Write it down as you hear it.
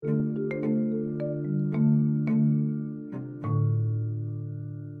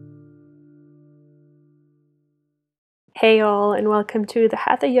Hey all, and welcome to the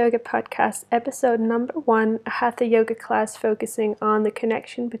Hatha Yoga Podcast, episode number 1, a Hatha Yoga class focusing on the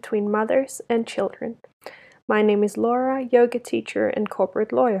connection between mothers and children. My name is Laura, yoga teacher and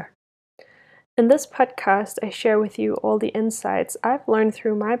corporate lawyer. In this podcast, I share with you all the insights I've learned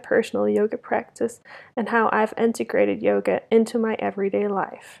through my personal yoga practice and how I've integrated yoga into my everyday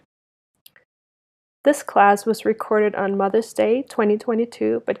life. This class was recorded on Mother's Day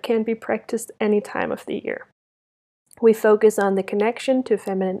 2022, but can be practiced any time of the year. We focus on the connection to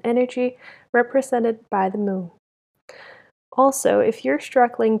feminine energy represented by the moon. Also, if you're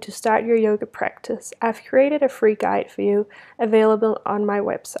struggling to start your yoga practice, I've created a free guide for you available on my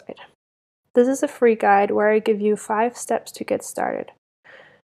website. This is a free guide where I give you 5 steps to get started.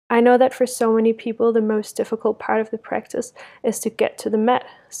 I know that for so many people, the most difficult part of the practice is to get to the mat,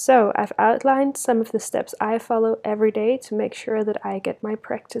 so I've outlined some of the steps I follow every day to make sure that I get my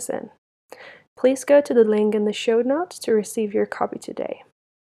practice in. Please go to the link in the show notes to receive your copy today.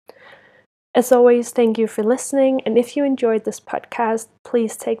 As always, thank you for listening, and if you enjoyed this podcast,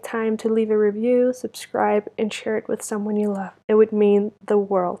 please take time to leave a review, subscribe, and share it with someone you love. It would mean the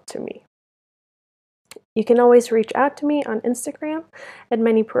world to me. You can always reach out to me on Instagram at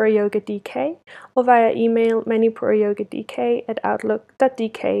manipurayogadk or via email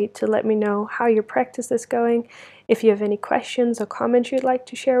manipurayogadk@outlook.dk to let me know how your practice is going, if you have any questions or comments you'd like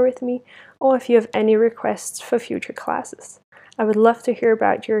to share with me, or if you have any requests for future classes. I would love to hear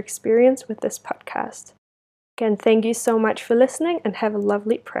about your experience with this podcast. Again, thank you so much for listening and have a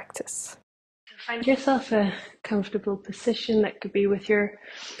lovely practice. Find yourself a comfortable position that could be with your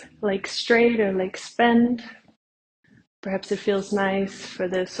legs straight or legs bent. Perhaps it feels nice for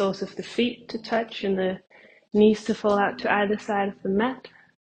the soles of the feet to touch and the knees to fall out to either side of the mat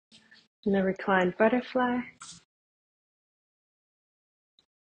in a reclined butterfly.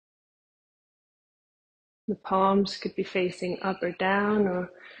 The palms could be facing up or down,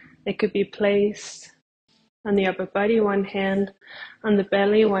 or they could be placed on the upper body, one hand on the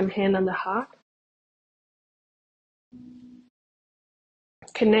belly, one hand on the heart.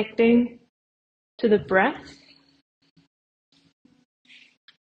 Connecting to the breath.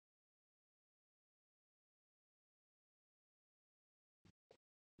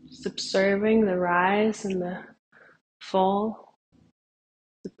 Just observing the rise and the fall of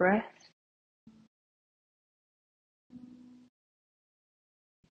the breath.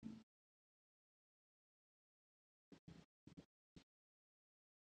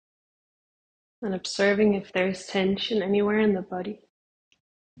 And observing if there's tension anywhere in the body.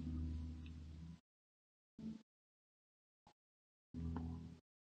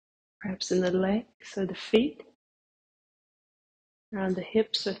 Perhaps in the legs or the feet, around the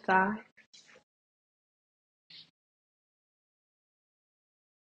hips or thighs.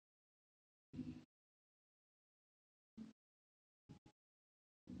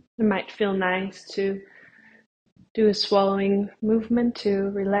 It might feel nice to do a swallowing movement to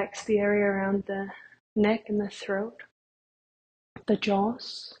relax the area around the neck and the throat, the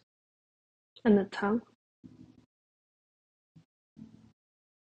jaws, and the tongue.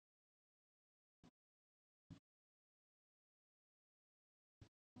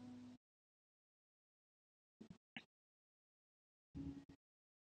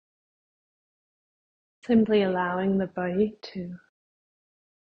 Simply allowing the body to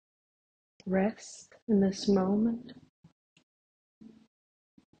rest in this moment.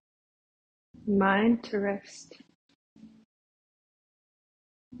 Mind to rest.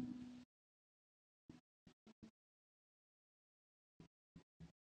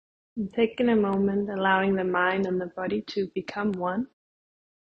 And taking a moment, allowing the mind and the body to become one,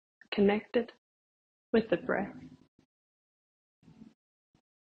 connected with the breath.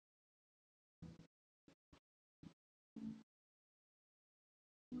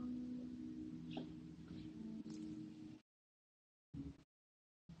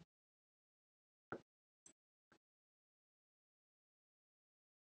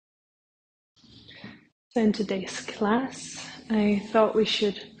 So in today's class, I thought we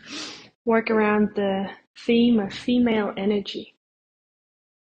should work around the theme of female energy.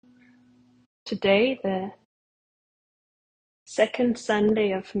 Today, the second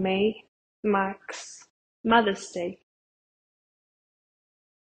Sunday of May, marks Mother's Day,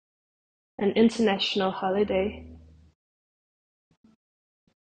 an international holiday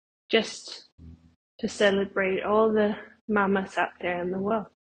just to celebrate all the mamas out there in the world.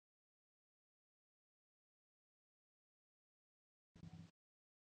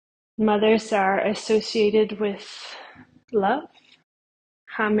 Mothers are associated with love,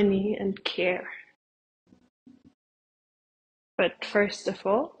 harmony, and care. But first of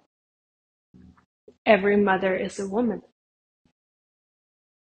all, every mother is a woman.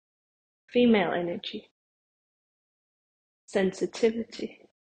 female energy, sensitivity,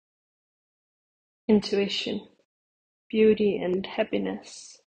 intuition, beauty, and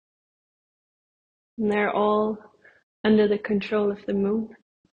happiness. And they're all under the control of the moon.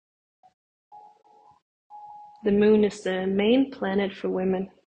 The moon is the main planet for women,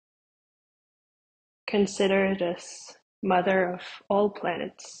 considered as mother of all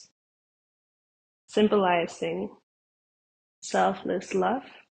planets, symbolizing selfless love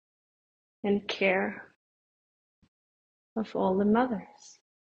and care of all the mothers.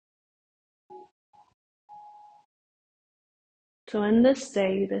 So on this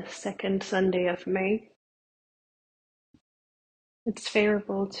day, the second Sunday of May, it's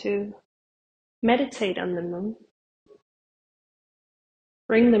favorable to meditate on the moon,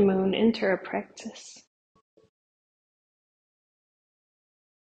 bring the moon into our practice,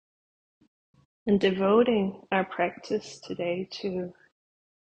 and devoting our practice today to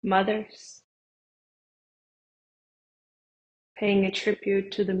mothers, paying a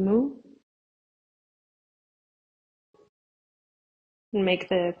tribute to the moon, and make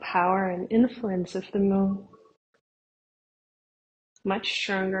the power and influence of the moon much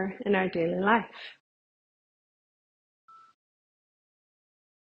stronger in our daily life.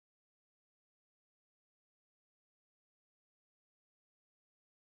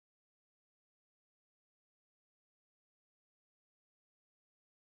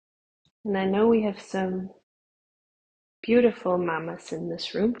 And I know we have some beautiful mamas in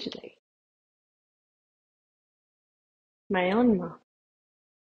this room today. My own mom,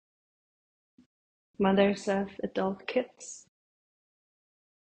 mothers of adult kids,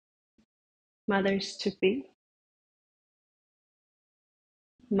 mothers to be,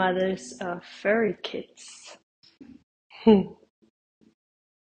 mothers of furry kids. So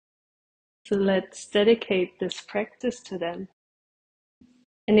let's dedicate this practice to them.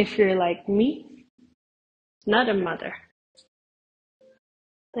 And if you're like me, not a mother,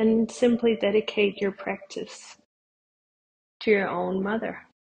 then simply dedicate your practice to your own mother.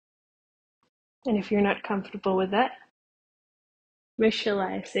 And if you're not comfortable with that,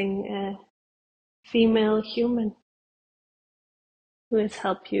 visualizing a female human who has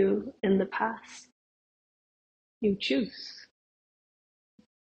helped you in the past. You choose.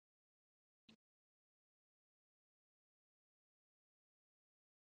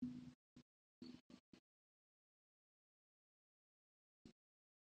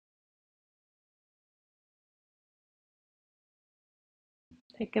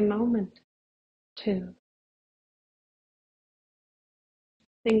 Take a moment to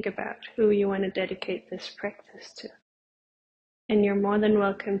think about who you want to dedicate this practice to. And you're more than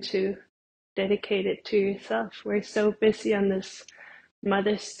welcome to dedicate it to yourself. We're so busy on this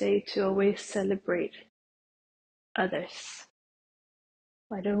Mother's Day to always celebrate others.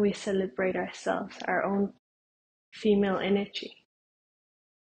 Why don't we celebrate ourselves, our own female energy,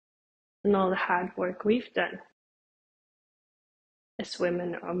 and all the hard work we've done as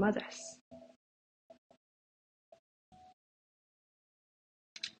women or mothers?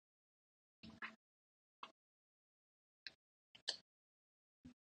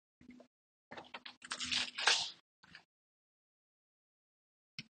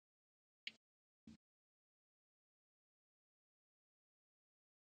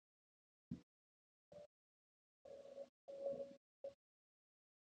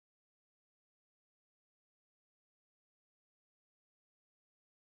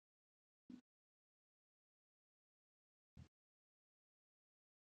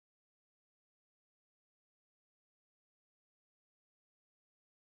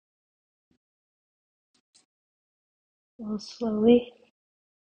 We'll slowly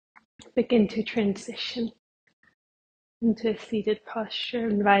begin to transition into a seated posture,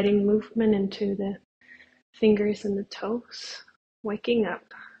 inviting movement into the fingers and the toes, waking up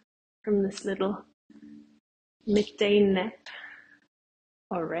from this little midday nap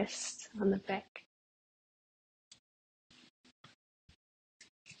or rest on the back.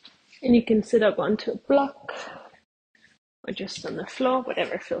 And you can sit up onto a block or just on the floor,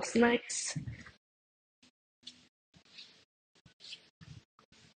 whatever feels nice.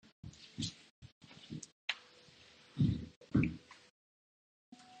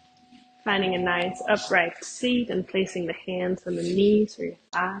 Finding a nice upright seat and placing the hands on the knees or your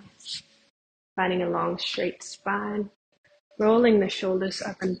thighs. Finding a long straight spine. Rolling the shoulders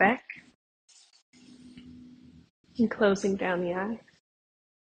up and back. And closing down the eyes.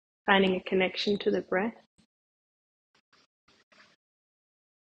 Finding a connection to the breath.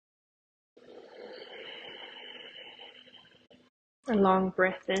 A long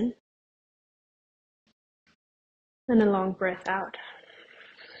breath in. And a long breath out.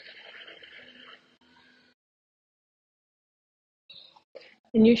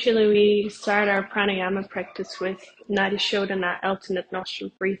 And usually we start our pranayama practice with Nadi Shodhana, alternate nostril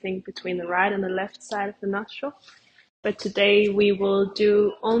breathing between the right and the left side of the nostril. But today we will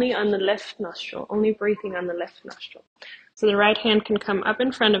do only on the left nostril, only breathing on the left nostril. So the right hand can come up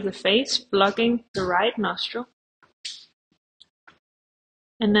in front of the face, blocking the right nostril.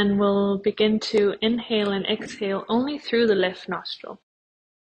 And then we'll begin to inhale and exhale only through the left nostril.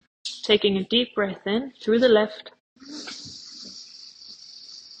 Taking a deep breath in through the left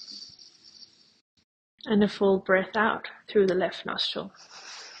and a full breath out through the left nostril.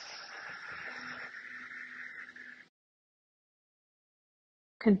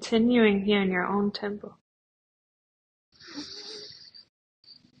 Continuing here in your own tempo.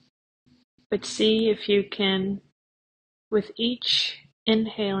 But see if you can, with each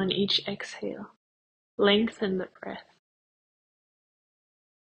inhale and each exhale, lengthen the breath.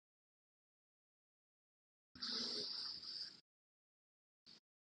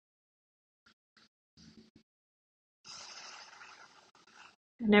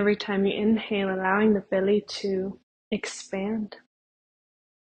 And every time you inhale, allowing the belly to expand,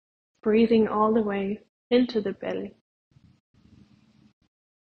 breathing all the way into the belly.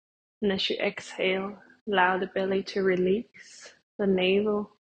 And as you exhale, allow the belly to release, the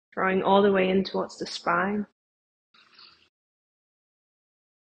navel drawing all the way in towards the spine.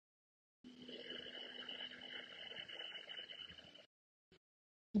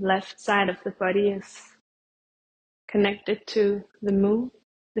 The left side of the body is connected to the moon,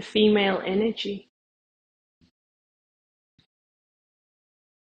 the female energy.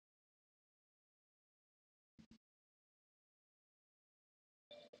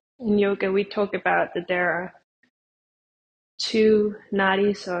 In yoga, we talk about that there are two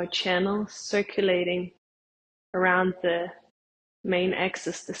nadis or channels circulating around the main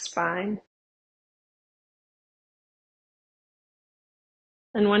axis, the spine.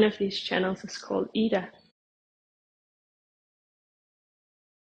 And one of these channels is called Ida.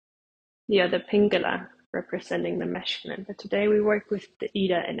 The other Pingala, representing the masculine. But today we work with the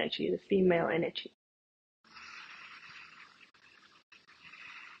Ida energy, the female energy.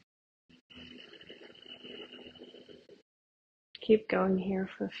 Keep going here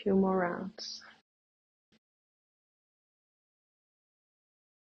for a few more rounds.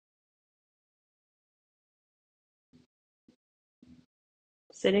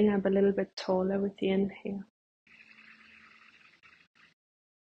 Sitting up a little bit taller with the inhale.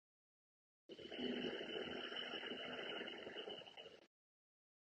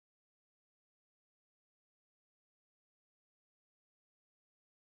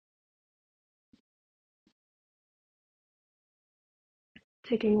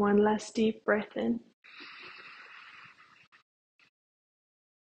 Taking one last deep breath in.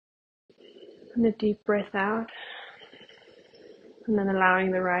 And a deep breath out. And then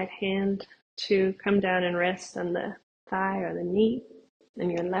allowing the right hand to come down and rest on the thigh or the knee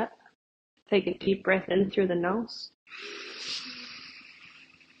in your lap. Take a deep breath in through the nose.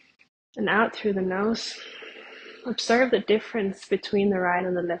 And out through the nose. Observe the difference between the right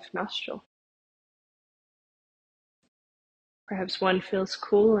and the left nostril. Perhaps one feels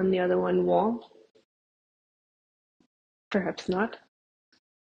cool and the other one warm. Perhaps not.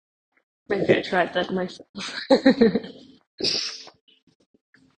 Maybe I tried that myself. I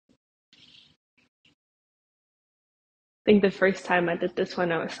think the first time I did this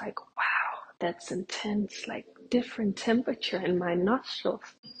one, I was like, wow, that's intense, like different temperature in my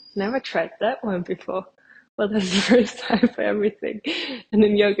nostrils. Never tried that one before. Well, that's the first time for everything. And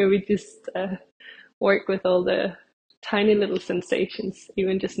in yoga, we just work with all the tiny little sensations,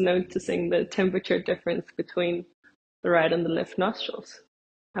 even just noticing the temperature difference between the right and the left nostrils.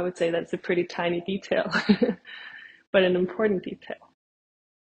 I would say that's a pretty tiny detail, but an important detail.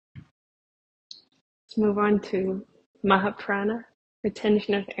 Let's move on to Mahaprana,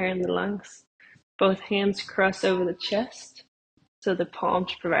 retention of air in the lungs. Both hands cross over the chest, so the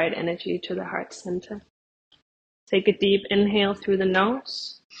palms provide energy to the heart center. Take a deep inhale through the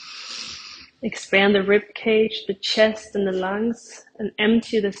nose. Expand the rib cage, the chest, and the lungs, and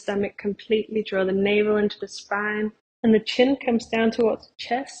empty the stomach completely. Draw the navel into the spine, and the chin comes down towards the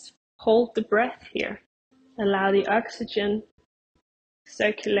chest. Hold the breath here. Allow the oxygen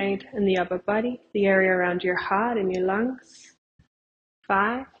circulate in the upper body, the area around your heart and your lungs.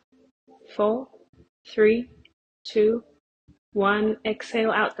 5, 4, 3, 2, 1. Exhale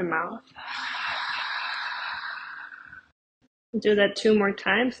out the mouth. Do that 2 more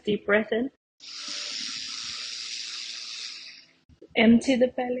times. Deep breath in. Empty the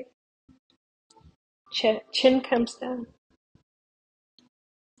belly. Chin comes down.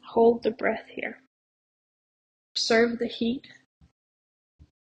 Hold the breath here. Observe the heat.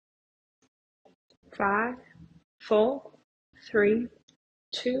 5, 4, 3,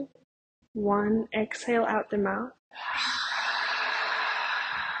 2, 1. Exhale out the mouth.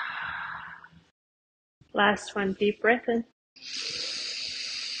 Last one, deep breath in.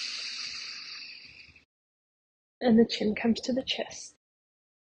 And the chin comes to the chest.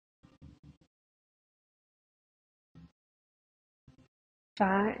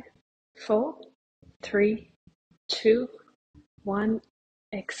 5, 4, 3, 2, 1.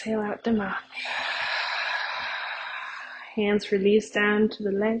 Exhale out the mouth. Hands release down to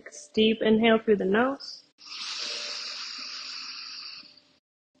the legs. Deep inhale through the nose.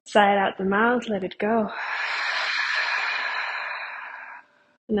 Sigh out the mouth, let it go.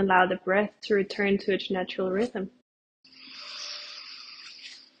 And allow the breath to return to its natural rhythm.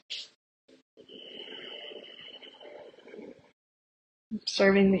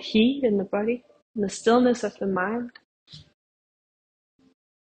 Observing the heat in the body and the stillness of the mind.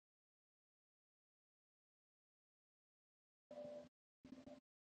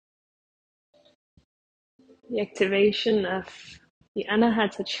 The activation of the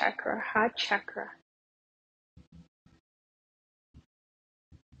Anahata chakra, heart chakra.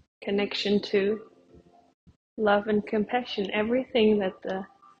 Connection to love and compassion, everything that the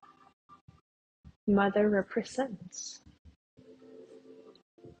mother represents.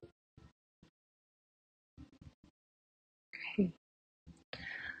 Okay.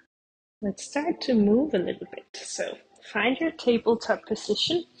 Let's start to move a little bit. So find your tabletop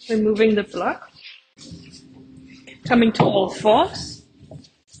position, removing the block. Coming to all fours.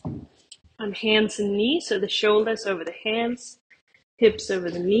 On hands and knees, so the shoulders over the hands, hips over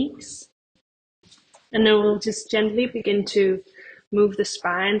the knees. And then we'll just gently begin to move the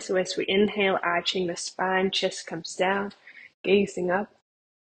spine. So as we inhale, arching the spine, chest comes down, gazing up.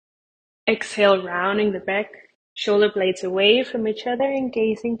 Exhale, rounding the back, shoulder blades away from each other and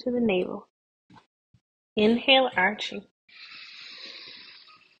gazing to the navel. Inhale, arching.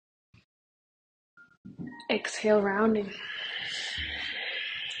 Exhale, rounding.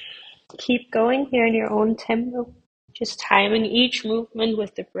 Keep going here in your own tempo, just timing each movement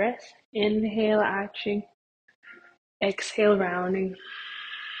with the breath. Inhale, arching. Exhale, rounding.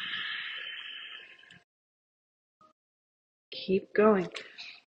 Keep going.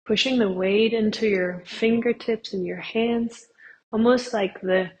 Pushing the weight into your fingertips and your hands, almost like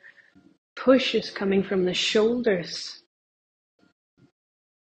the push is coming from the shoulders.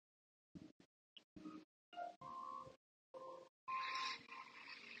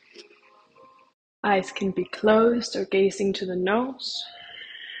 Eyes can be closed or gazing to the nose.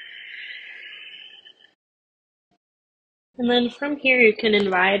 And then from here you can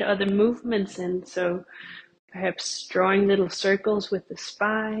invite other movements in, so perhaps drawing little circles with the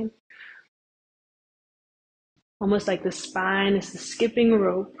spine, almost like the spine is the skipping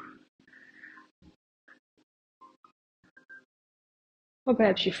rope. Or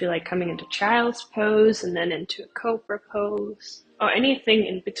perhaps you feel like coming into child's pose and then into a cobra pose, or anything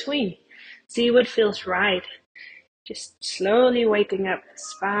in between. See what feels right. Just slowly waking up the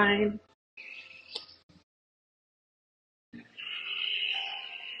spine.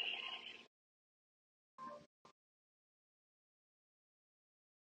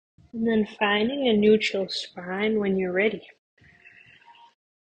 And then finding a neutral spine when you're ready.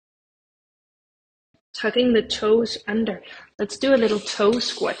 Tucking the toes under. Let's do a little toe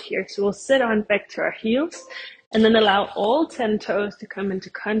squat here. So we'll sit on back to our heels and then allow all 10 toes to come into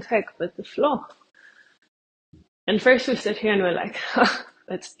contact with the floor. And first we sit here and we're like, oh,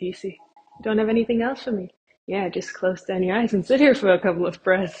 that's easy. Don't have anything else for me. Yeah, just close down your eyes and sit here for a couple of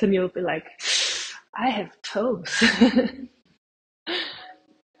breaths and you'll be like, I have toes.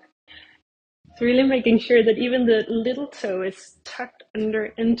 So really making sure that even the little toe is tucked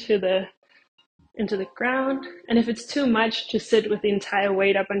under into the ground. And if it's too much to sit with the entire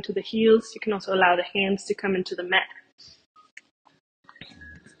weight up onto the heels, you can also allow the hands to come into the mat.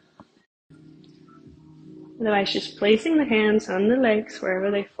 Otherwise, just placing the hands on the legs wherever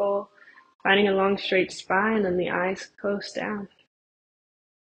they fall, finding a long straight spine and the eyes closed down.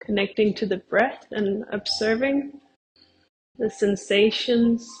 Connecting to the breath and observing the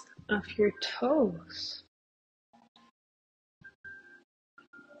sensations of your toes.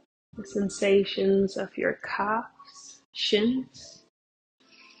 The sensations of your calves, shins.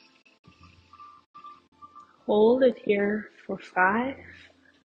 Hold it here for 5,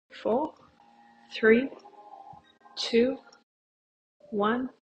 4, 3, 2, 1.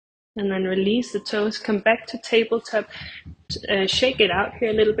 And then release the toes, come back to tabletop, shake it out here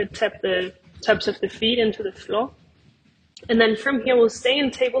a little bit, tap the tops of the feet into the floor. And then from here, we'll stay in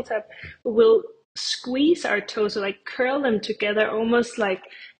tabletop, but we'll squeeze our toes, so like curl them together, almost like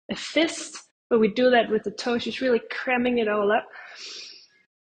a fist But we do that with the toes, just really cramming it all up,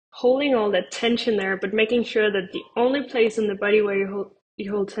 holding all that tension there, but making sure that the only place in the body where you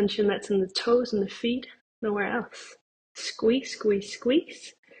hold tension, that's in the toes and the feet, nowhere else. Squeeze, squeeze,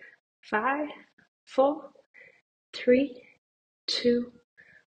 squeeze. 5, 4, 3, 2,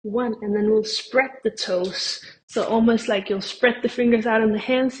 1. And then we'll spread the toes. So almost like you'll spread the fingers out on the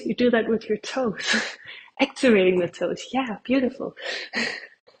hands, you do that with your toes. Activating the toes. Yeah, beautiful.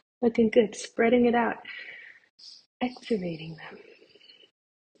 Looking good. Spreading it out. Activating them.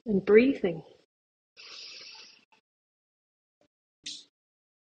 And breathing.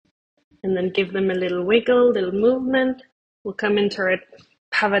 And then give them a little wiggle, little movement. We'll come into our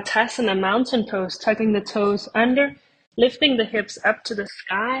Pavatasana mountain pose, tucking the toes under, lifting the hips up to the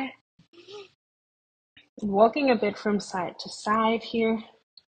sky, and walking a bit from side to side here,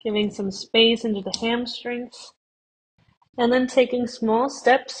 giving some space into the hamstrings, and then taking small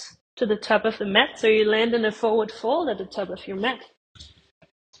steps to the top of the mat, so you land in a forward fold at the top of your mat.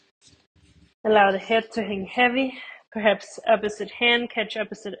 Allow the head to hang heavy, perhaps opposite hand, catch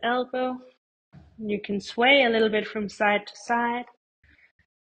opposite elbow. You can sway a little bit from side to side,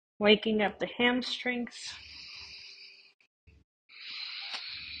 waking up the hamstrings,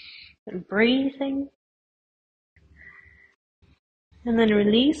 and breathing. And then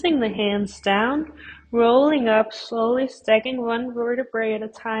releasing the hands down, rolling up, slowly stacking one vertebrae at a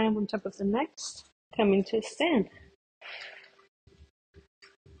time on top of the next, coming to a stand.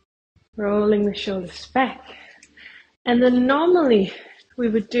 Rolling the shoulders back. And then normally we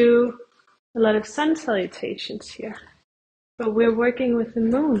would do a lot of sun salutations here, but we're working with the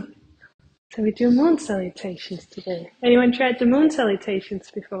moon. So we do moon salutations today. Anyone tried the moon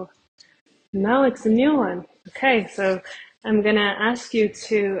salutations before? No, it's a new one. Okay, so I'm gonna ask you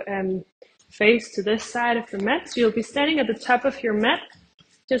to face to this side of the mat. So you'll be standing at the top of your mat,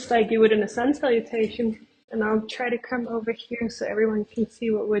 just like you would in a sun salutation. And I'll try to come over here so everyone can see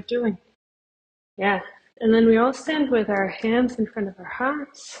what we're doing. Yeah, and then we all stand with our hands in front of our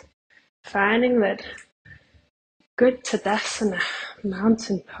hearts, finding that good Tadasana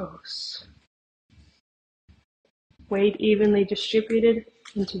mountain pose. Weight evenly distributed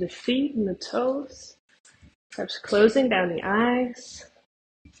into the feet and the toes, perhaps closing down the eyes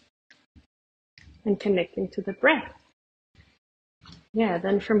and connecting to the breath. Yeah,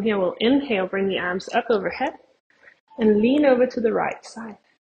 then from here we'll inhale, bring the arms up overhead and lean over to the right side.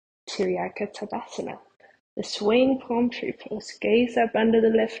 Tiriyaka Tadasana, the swaying palm tree pose. Gaze up under the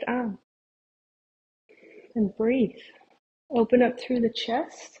left arm and breathe. Open up through the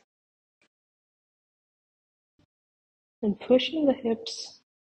chest and pushing the hips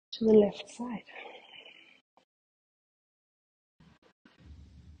to the left side.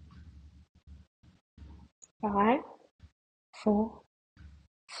 5, 4,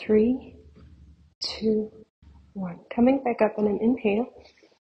 3, 2, 1. Coming back up on an inhale.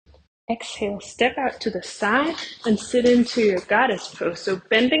 Exhale, step out to the side and sit into your goddess pose. So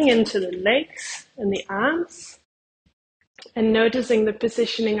bending into the legs and the arms and noticing the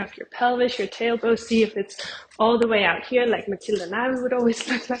positioning of your pelvis, your tailbone. See if it's all the way out here, like Matilda and I would always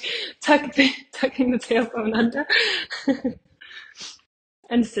look like, tucking the tailbone under.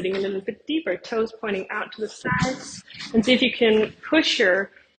 And sitting a little bit deeper, toes pointing out to the sides. And see if you can push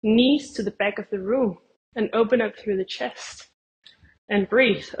your knees to the back of the room and open up through the chest. And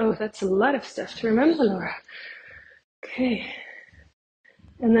breathe. Oh, that's a lot of stuff to remember, Laura. Okay.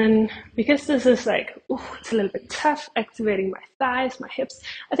 And then, because this is like, it's a little bit tough, activating my thighs, my hips,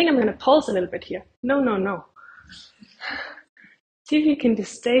 I think I'm going to pulse a little bit here. No. See if you can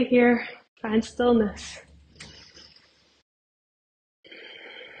just stay here, find stillness.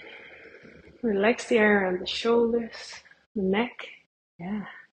 Relax the area around the shoulders, the neck. Yeah.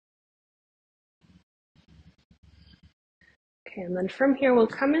 Okay, and then from here, we'll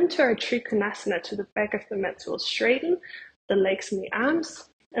come into our Trikonasana to the back of the mat. So we'll straighten the legs and the arms,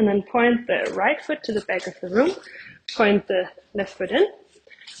 and then point the right foot to the back of the room, point the left foot in,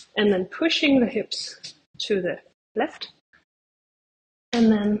 and then pushing the hips to the left.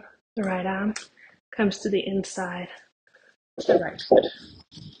 And then the right arm comes to the inside of the right foot,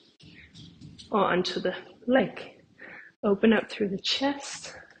 or onto the leg. Open up through the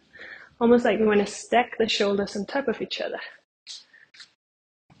chest, almost like you want to stack the shoulders on top of each other.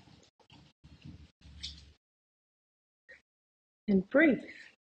 And breathe.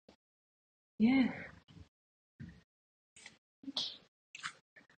 Yeah.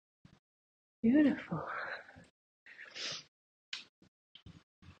 Beautiful.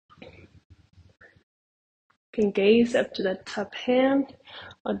 You can gaze up to that top hand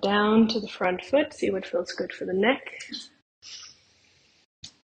or down to the front foot. See what feels good for the neck.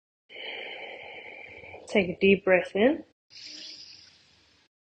 Take a deep breath in.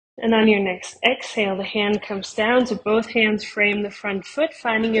 And on your next exhale, the hand comes down, so both hands frame the front foot,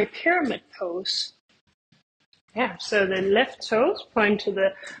 finding your pyramid pose. Yeah, so the left toes point to the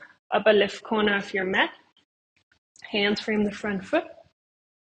upper left corner of your mat. Hands frame the front foot.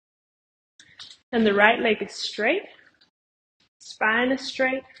 And the right leg is straight. Spine is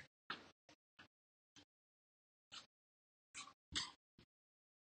straight.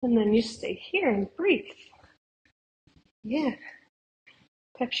 And then you stay here and breathe. Yeah.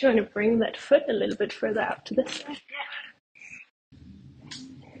 Perhaps you want to bring that foot a little bit further out to the side. Yeah.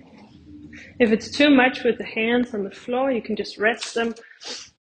 If it's too much with the hands on the floor, you can just rest them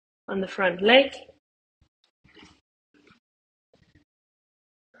on the front leg.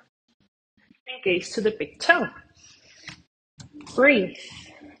 And gaze to the big toe. Breathe.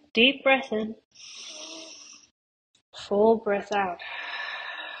 Deep breath in. Full breath out.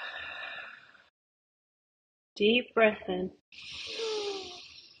 Deep breath in.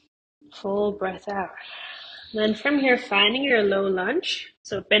 Full breath out. Then from here, finding your low lunge.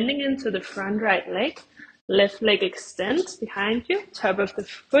 So bending into the front right leg. Left leg extends behind you. Top of the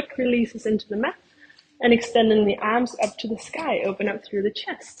foot releases into the mat. And extending the arms up to the sky. Open up through the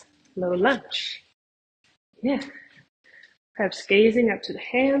chest. Low lunge. Yeah. Perhaps gazing up to the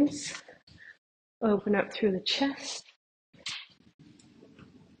hands. Open up through the chest.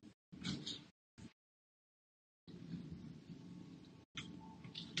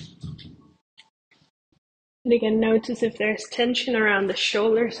 And again, notice if there's tension around the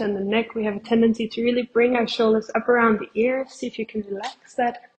shoulders and the neck. We have a tendency to really bring our shoulders up around the ears. See if you can relax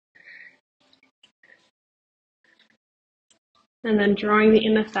that. And then drawing the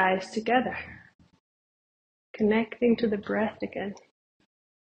inner thighs together. Connecting to the breath again.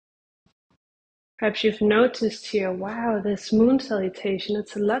 Perhaps you've noticed here, wow, this moon salutation,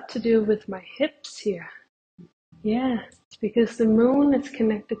 it's a lot to do with my hips here. Yeah, it's because the moon is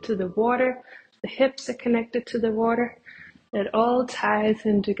connected to the water. The hips are connected to the water. It all ties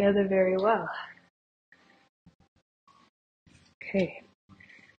in together very well. Okay.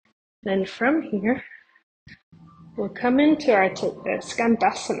 Then from here, we'll come into our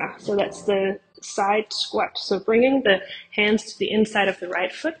Skandasana. So that's the side squat. So bringing the hands to the inside of the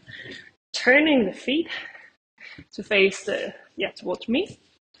right foot, turning the feet to face towards me.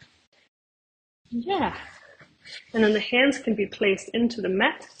 Yeah. And then the hands can be placed into the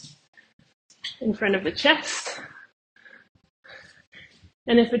mat in front of the chest.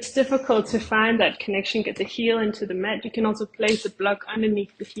 And if it's difficult to find that connection, get the heel into the mat, you can also place a block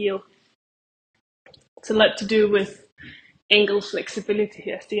underneath the heel. It's a lot to do with ankle flexibility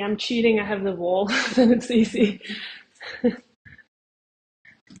here. See, I'm cheating, I have the wall, then it's easy.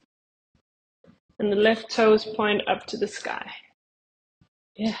 And the left toes point up to the sky.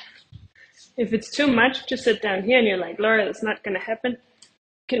 Yeah. If it's too much, just sit down here and you're like, Laura, that's not going to happen.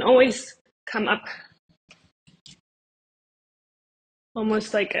 You can always come up.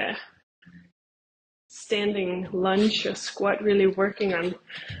 Almost like a standing lunge or squat, really working on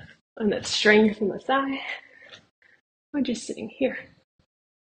that strength in the thigh. Or just sitting here.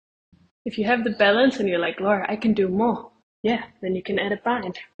 If you have the balance and you're like, Laura, I can do more. Yeah, then you can add a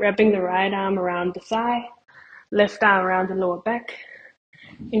bind. Wrapping the right arm around the thigh, left arm around the lower back,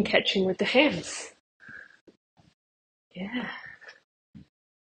 and catching with the hands. Yeah.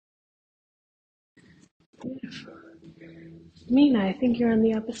 Beautiful. Mina, I think you're on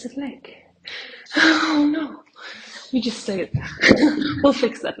the opposite leg. Oh no. You just stay it there. We'll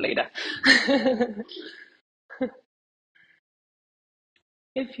fix that later.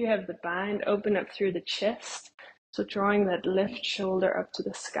 If you have the bind, open up through the chest. So drawing that left shoulder up to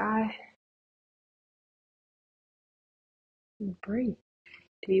the sky. And breathe.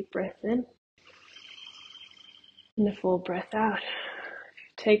 Deep breath in. And a full breath out.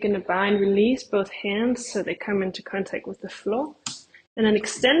 Taking a bind, release both hands so they come into contact with the floor. And then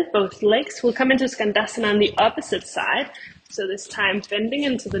extend both legs. We'll come into Skandasana on the opposite side. So this time bending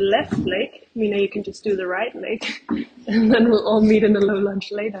into the left leg. You can just do the right leg. And then we'll all meet in the low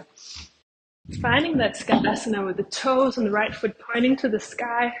lunge later. Finding that Skandasana with the toes and the right foot pointing to the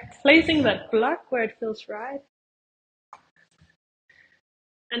sky. Placing that block where it feels right.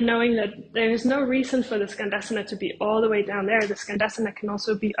 And knowing that there is no reason for the Skandasana to be all the way down there. The Skandasana can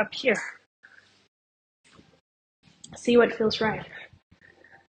also be up here. See what feels right.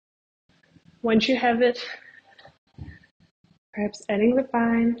 Once you have it, perhaps adding the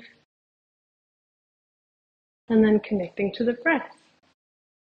bind, and then connecting to the breath.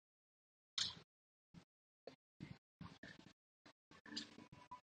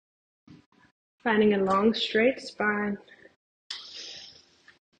 Finding a long, straight spine.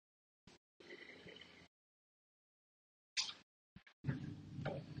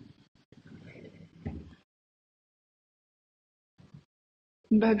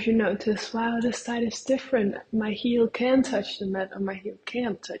 Perhaps you notice, wow, this side is different. My heel can touch the mat or my heel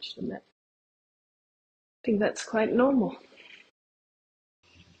can't touch the mat. I think that's quite normal.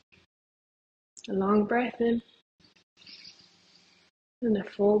 A long breath in and a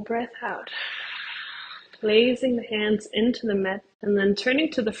full breath out. Placing the hands into the mat and then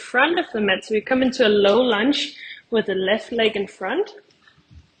turning to the front of the mat. So we come into a low lunge with the left leg in front.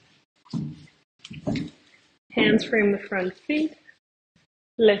 Hands frame the front feet.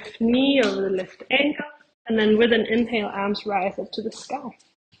 Left knee over the left ankle. And then with an inhale, arms rise up to the sky.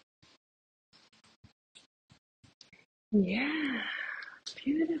 Yeah,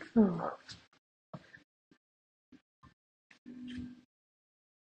 beautiful.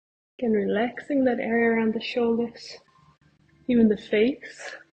 Again, relaxing that area around the shoulders, even the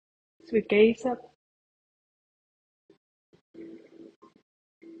face, as we gaze up.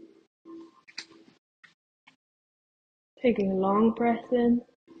 Taking a long breath in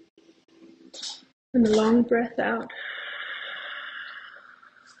and a long breath out.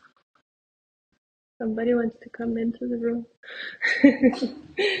 Somebody wants to come into the room.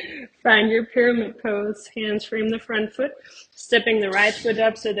 Find your pyramid pose. Hands frame the front foot, stepping the right foot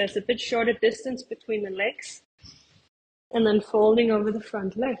up so there's a bit shorter distance between the legs. And then folding over the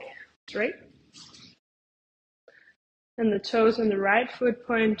front leg. Straight. And the toes on the right foot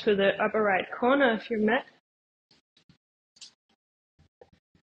point to the upper right corner of your mat.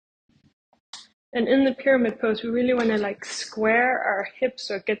 And in the pyramid pose, we really want to like square our hips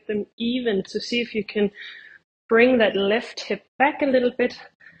or get them even to see if you can bring that left hip back a little bit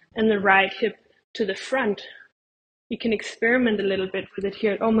and the right hip to the front. You can experiment a little bit with it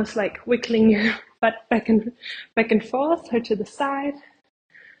here, almost like wiggling your butt back and forth or to the side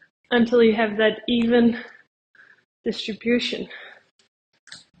until you have that even distribution.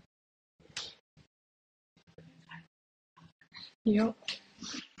 Yep.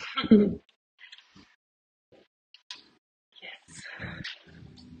 Yes.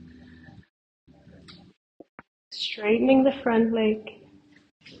 Straightening the front leg.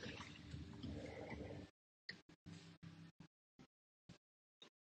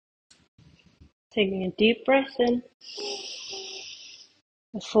 Taking a deep breath in.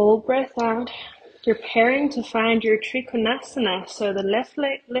 A full breath out. Preparing to find your Trikonasana. So the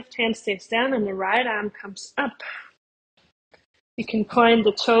left hand stays down and the right arm comes up. You can point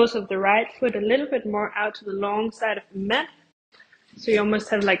the toes of the right foot a little bit more out to the long side of the mat. So you almost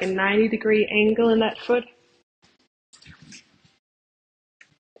have like a 90-degree angle in that foot.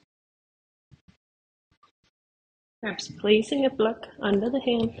 Perhaps placing a block under the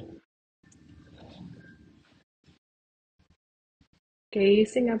hand.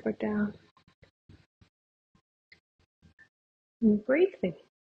 Gazing up or down. And breathing.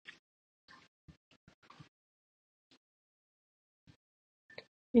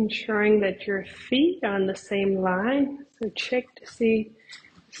 Ensuring that your feet are on the same line. So check to see,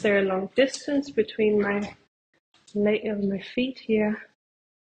 is there a long distance between my feet here?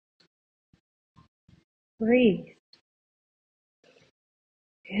 Breathe.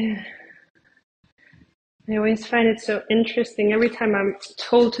 Yeah. I always find it so interesting. Every time I'm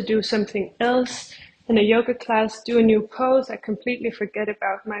told to do something else in a yoga class, do a new pose, I completely forget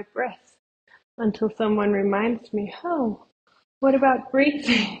about my breath until someone reminds me, oh, what about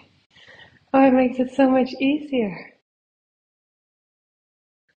breathing? Oh, it makes it so much easier.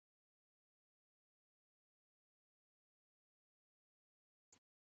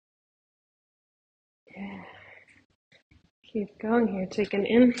 Yeah. Keep going here. Take an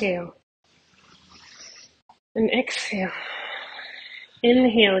inhale. An exhale.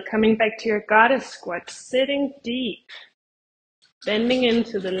 Inhale, coming back to your goddess squat, sitting deep. Bending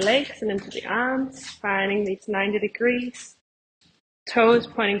into the legs and into the arms, finding these 90 degrees. Toes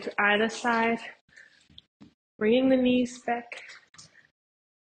pointing to either side. Bringing the knees back.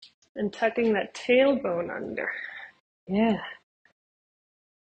 And tucking that tailbone under. Yeah.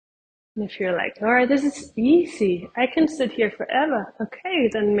 And if you're like, Laura, this is easy. I can sit here forever. Okay,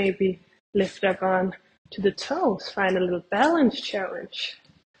 then maybe lift up on to the toes. Find a little balance challenge.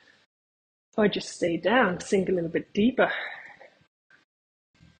 Or just stay down, sink a little bit deeper.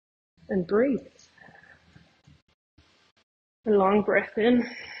 And breathe. A long breath in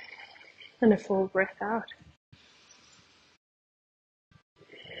and a full breath out.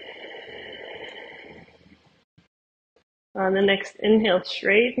 On the next inhale,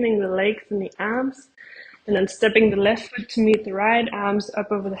 straightening the legs and the arms, and then stepping the left foot to meet the right, arms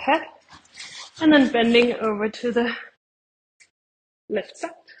up over the head, and then bending over to the left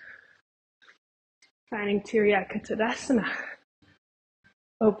side. Finding Tiriyaka Tadasana.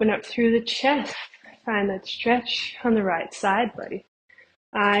 Open up through the chest. Find that stretch on the right side, buddy.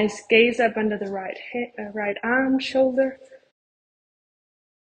 Eyes gaze up under the right arm, shoulder.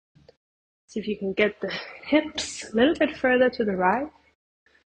 See if you can get the hips a little bit further to the right.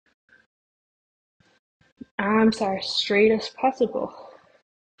 Arms are as straight as possible.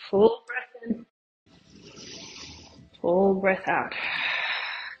 Full breath in, full breath out.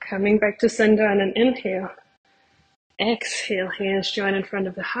 Coming back to center on an inhale. Exhale, hands join in front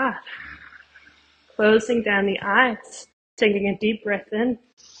of the heart. Closing down the eyes, taking a deep breath in.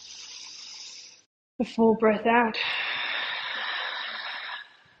 A full breath out.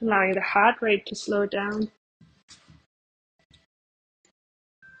 Allowing the heart rate to slow down.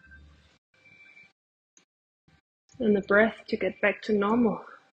 And the breath to get back to normal.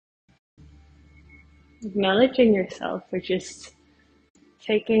 Acknowledging yourself for just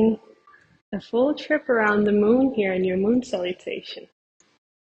taking a full trip around the moon here in your moon salutation.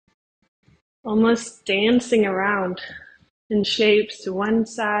 Almost dancing around in shapes to one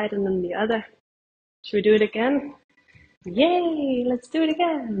side and then the other. Should we do it again? Yay! Let's do it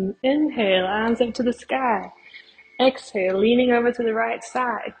again. Inhale, arms up to the sky. Exhale, leaning over to the right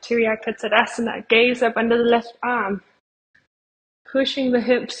side. Tadasana, gaze up under the left arm. Pushing the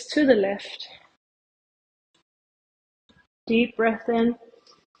hips to the left. Deep breath in.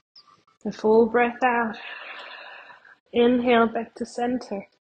 A full breath out. Inhale back to center.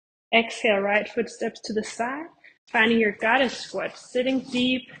 Exhale, right foot steps to the side. Finding your goddess squat, sitting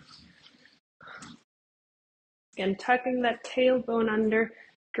deep. Again, tucking that tailbone under,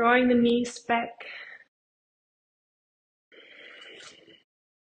 drawing the knees back.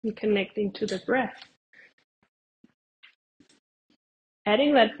 And connecting to the breath.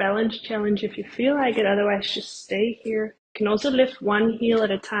 Adding that balance challenge if you feel like it, otherwise just stay here. You can also lift one heel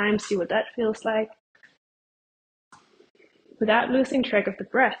at a time, see what that feels like, without losing track of the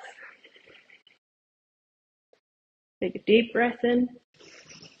breath. Take a deep breath in,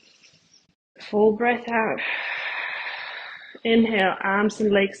 full breath out. Inhale, arms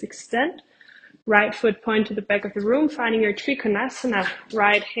and legs extend. Right foot point to the back of the room, finding your Trikonasana.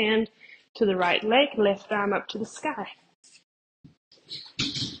 Right hand to the right leg, left arm up to the sky.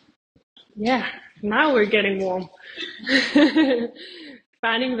 Yeah, now we're getting warm.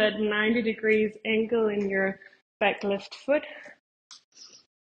 Finding that 90 degrees angle in your back left foot.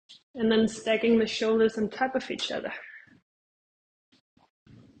 And then stacking the shoulders on top of each other.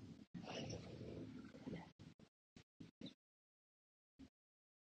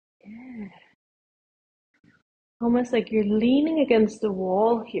 Yeah. Almost like you're leaning against the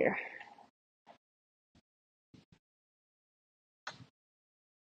wall here.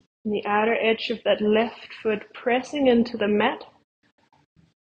 And the outer edge of that left foot pressing into the mat.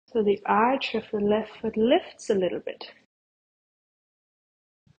 So the arch of the left foot lifts a little bit.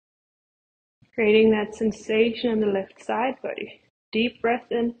 Creating that sensation on the left side body. Deep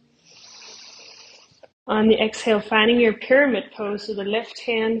breath in. On the exhale, finding your pyramid pose. So the left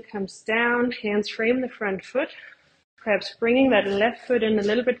hand comes down, hands frame the front foot. Perhaps bringing that left foot in a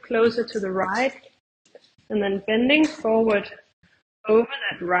little bit closer to the right. And then bending forward over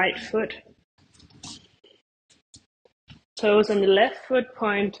that right foot. Toes on the left foot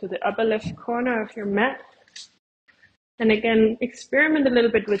point to the upper left corner of your mat. And again, experiment a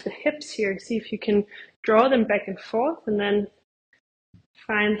little bit with the hips here. See if you can draw them back and forth and then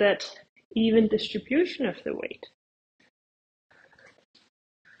find that even distribution of the weight.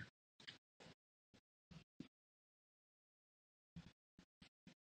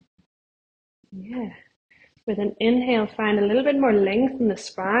 Yeah. With an inhale, find a little bit more length in the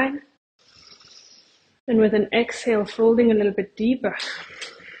spine. And with an exhale, folding a little bit deeper.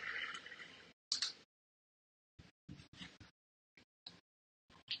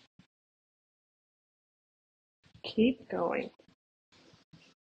 Keep going.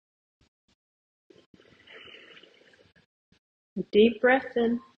 Deep breath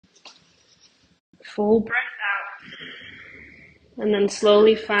in. Full breath out. And then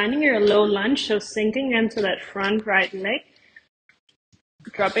slowly finding your low lunge, so sinking into that front right leg.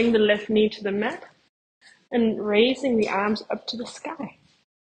 Dropping the left knee to the mat. And raising the arms up to the sky.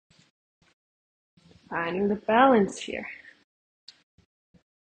 Finding the balance here.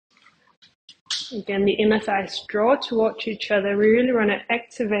 Again, the inner thighs draw towards each other. We really want to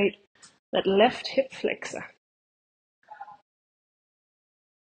activate that left hip flexor.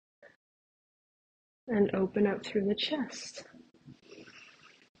 And open up through the chest.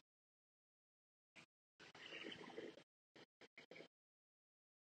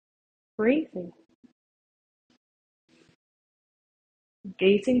 Breathing.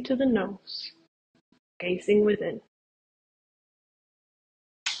 Gazing to the nose. Gazing within.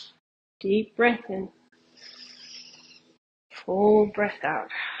 Deep breath in. Full breath out.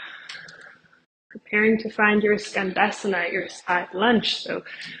 Preparing to find your Skandasana, your side lunge. So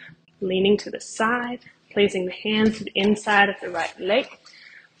leaning to the side, placing the hands to the inside of the right leg.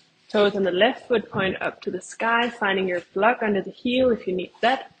 Toes on the left foot point up to the sky, finding your block under the heel if you need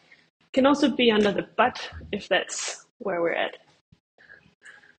that. It can also be under the butt if that's where we're at.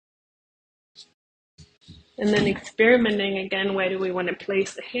 And then experimenting again, where do we want to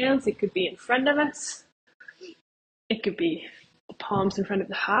place the hands? It could be in front of us. It could be the palms in front of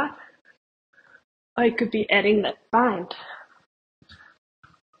the heart. Or it could be adding that bind.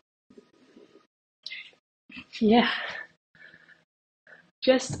 Yeah.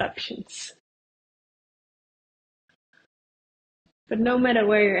 Just options. But no matter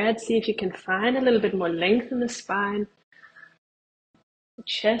where you're at, see if you can find a little bit more length in the spine. The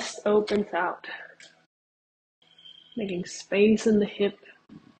chest opens out. Making space in the hip.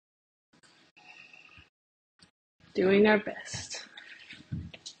 Doing our best.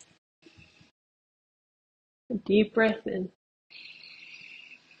 A deep breath in.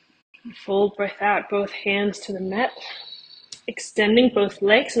 Full breath out, both hands to the mat. Extending both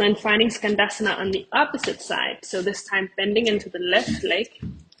legs and then finding Skandasana on the opposite side. So this time bending into the left leg.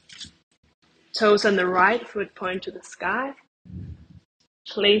 Toes on the right foot point to the sky.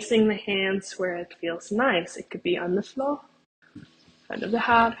 Placing the hands where it feels nice. It could be on the floor, front of the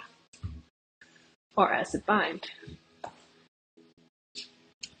heart, or as a bind.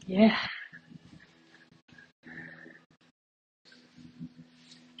 Yeah.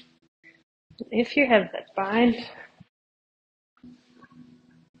 If you have that bind,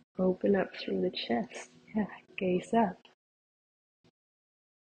 open up through the chest. Yeah, gaze up.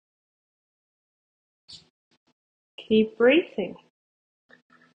 Keep breathing.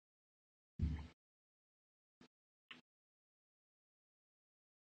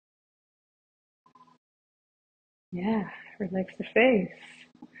 Yeah, relax the face.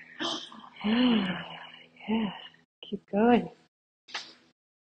 Yeah, keep going.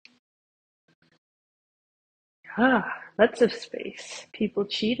 Lots of space. People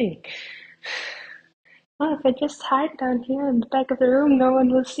cheating. Oh, if I just hide down here in the back of the room, no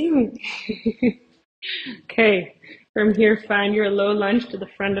one will see me. Okay, from here, find your low lunge to the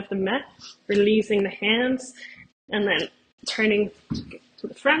front of the mat, releasing the hands, and then turning to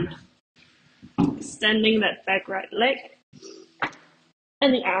the front, extending that back right leg,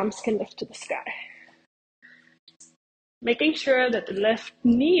 and the arms can lift to the sky. Making sure that the left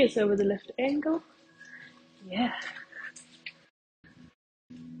knee is over the left ankle. Yeah.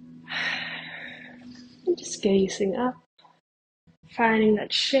 And just gazing up, finding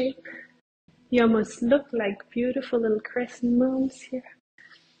that shape. You almost look like beautiful little crescent moons here.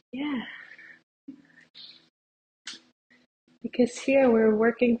 Yeah. Because here we're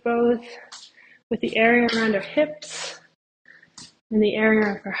working both with the area around our hips and the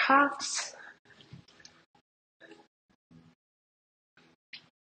area of our hearts.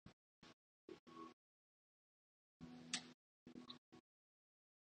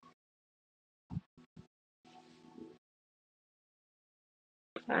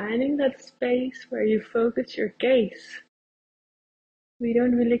 Finding that space where you focus your gaze. We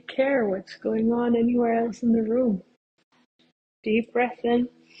don't really care what's going on anywhere else in the room. Deep breath in.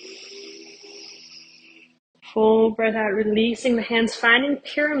 Full breath out, releasing the hands, finding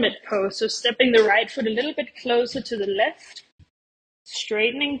pyramid pose. So stepping the right foot a little bit closer to the left.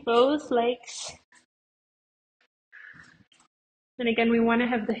 Straightening both legs. And again, we want to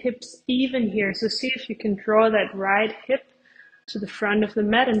have the hips even here. So see if you can draw that right hip to the front of the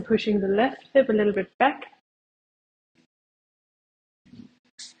mat and pushing the left hip a little bit back.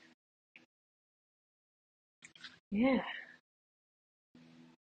 Yeah.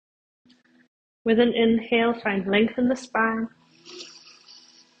 With an inhale, find length in the spine.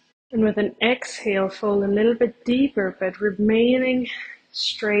 And with an exhale, fold a little bit deeper, but remaining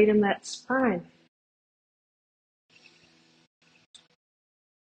straight in that spine.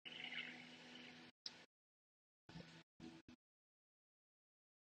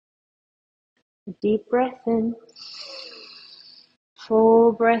 A deep breath in.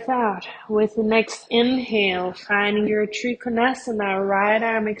 Full breath out. With the next inhale, finding your Trikonasana, right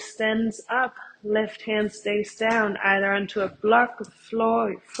arm extends up, left hand stays down, either onto a block, the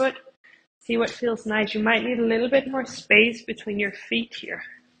floor, your foot. See what feels nice. You might need a little bit more space between your feet here.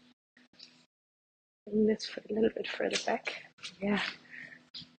 Bring this foot a little bit further back. Yeah.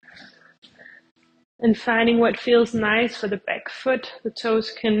 And finding what feels nice for the back foot. The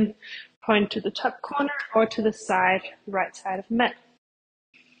toes can point to the top corner or to the side, right side of mat.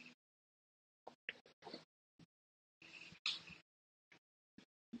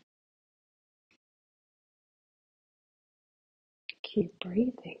 Keep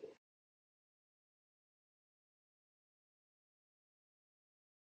breathing.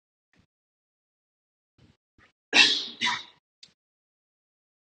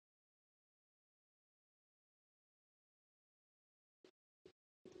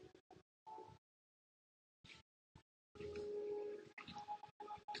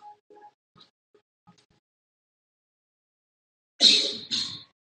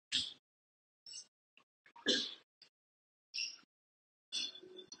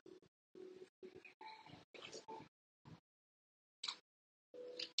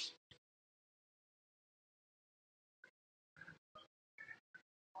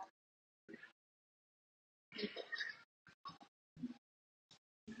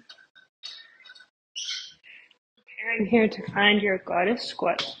 Preparing here to find your goddess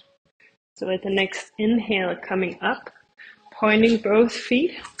squat. So with the next inhale coming up, pointing both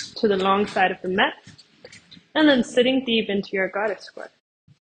feet to the long side of the mat, and then sitting deep into your goddess squat.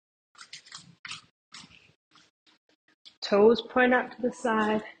 Toes point out to the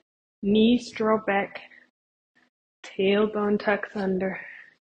side, knees draw back, tailbone tucks under,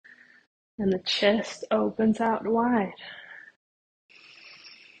 and the chest opens out wide.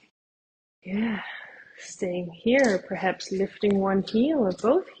 Yeah, staying here, perhaps lifting one heel or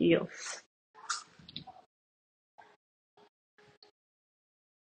both heels.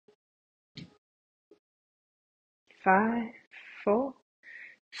 5, 4,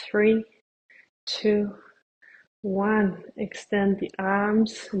 3, 2, 1. Extend the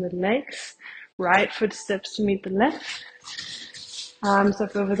arms and the legs. Right foot steps to meet the left. Arms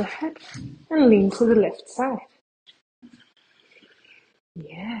up over the head and lean to the left side.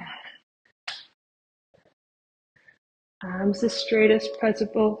 Yeah. Arms as straight as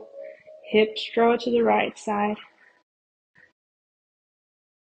possible. Hips draw to the right side.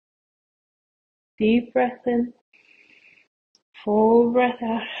 Deep breath in. Full breath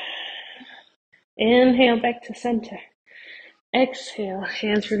out. Inhale back to center. Exhale,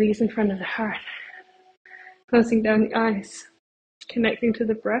 hands release in front of the heart. Closing down the eyes. Connecting to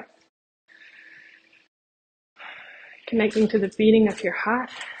the breath. Connecting to the beating of your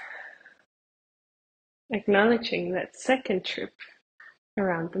heart. Acknowledging that second trip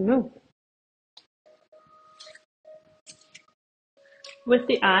around the moon. With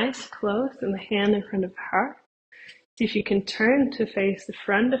the eyes closed and the hand in front of the heart, see if you can turn to face the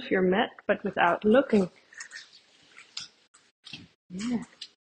front of your mat, but without looking. Yeah.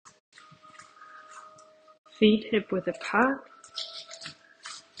 Feet hip width apart.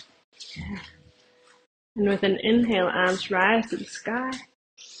 Yeah. And with an inhale, arms rise to the sky.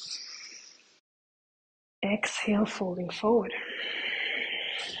 Exhale, folding forward.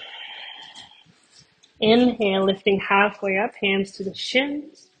 Inhale, lifting halfway up, hands to the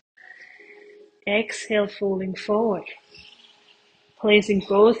shins. Exhale, folding forward. Placing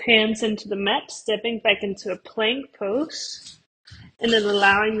both hands into the mat, stepping back into a plank pose. And then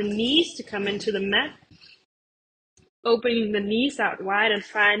allowing the knees to come into the mat. Opening the knees out wide and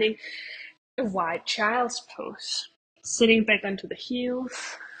finding a wide child's pose. Sitting back onto the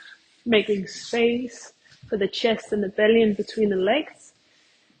heels. Making space for the chest and the belly in between the legs.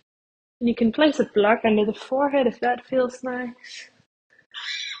 And you can place a block under the forehead if that feels nice.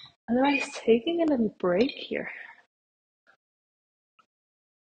 Otherwise, taking a little break here.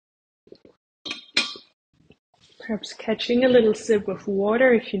 Perhaps catching a little sip of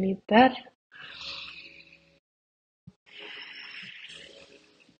water if you need that.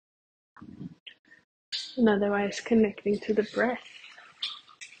 And otherwise, connecting to the breath.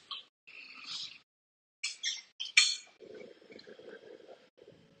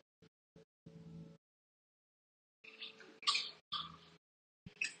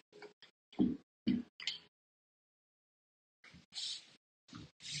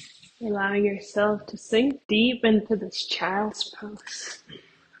 Allowing yourself to sink deep into this child's pose.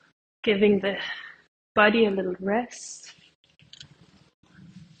 Giving the body a little rest.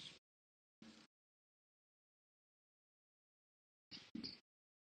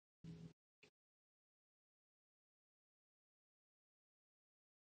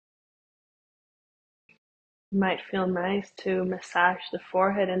 It might feel nice to massage the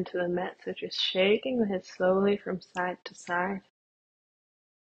forehead into the mat, so just shaking the head slowly from side to side.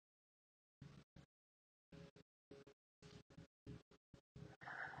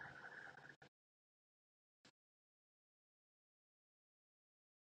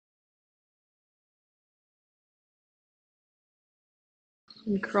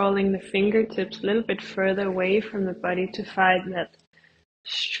 And crawling the fingertips a little bit further away from the body to find that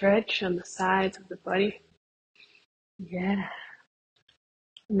stretch on the sides of the body. Yeah.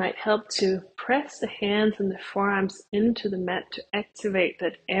 It might help to press the hands and the forearms into the mat to activate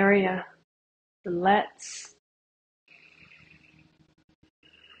that area, the lats.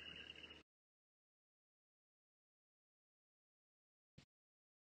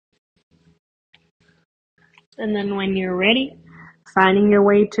 And then when you're ready, finding your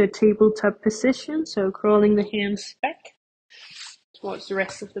way to a tabletop position, so crawling the hands back towards the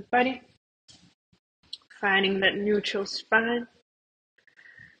rest of the body, finding that neutral spine.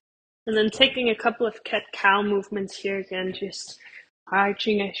 And then taking a couple of cat-cow movements here again, just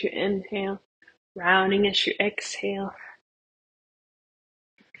arching as you inhale, rounding as you exhale.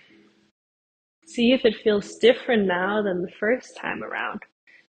 See if it feels different now than the first time around.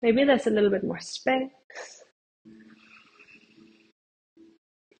 Maybe there's a little bit more space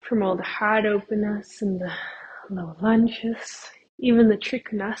from all the heart openers and the low lunges, even the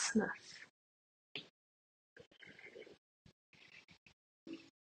trikonasana.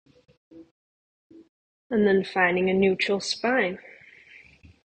 And then finding a neutral spine.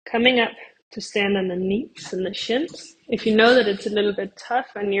 Coming up to stand on the knees and the shins. If you know that it's a little bit tough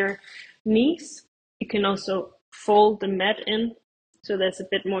on your knees, you can also fold the mat in so there's a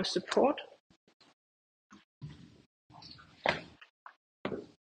bit more support.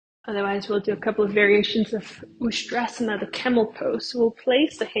 Otherwise, we'll do a couple of variations of Ustrasana, the camel pose. So we'll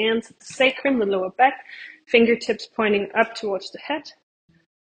place the hands at the sacrum, the lower back, fingertips pointing up towards the head.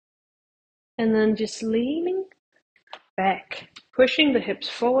 And then just leaning back, pushing the hips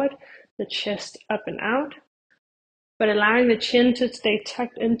forward, the chest up and out, but allowing the chin to stay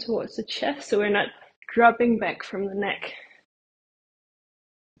tucked in towards the chest so we're not dropping back from the neck.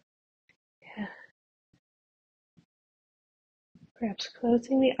 Yeah. Perhaps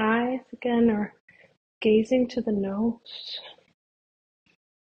closing the eyes again or gazing to the nose.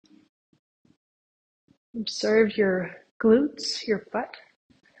 Observe your glutes, your butt.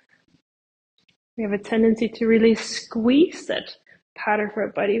 We have a tendency to really squeeze that part of our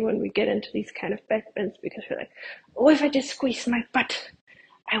body when we get into these kind of back bends because we're like, oh, if I just squeeze my butt,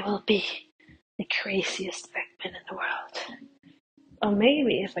 I will be the craziest back bend in the world. Or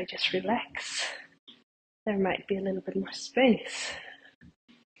maybe if I just relax, there might be a little bit more space.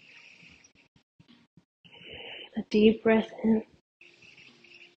 A deep breath in,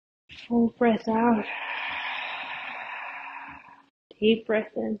 full breath out. Deep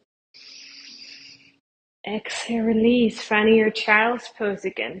breath in. Exhale, release, finding your child's pose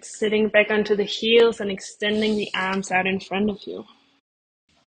again, sitting back onto the heels and extending the arms out in front of you.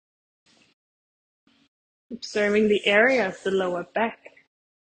 Observing the area of the lower back.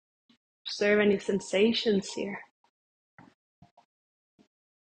 Observe any sensations here.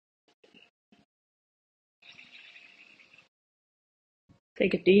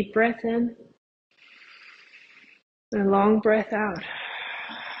 Take a deep breath in and a long breath out.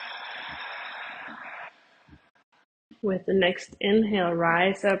 With the next inhale,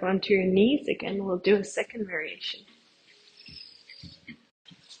 rise up onto your knees again. We'll do a second variation.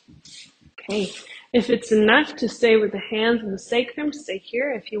 Okay, if it's enough to stay with the hands and the sacrum, stay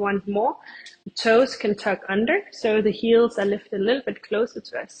here. If you want more, the toes can tuck under, so the heels are lifted a little bit closer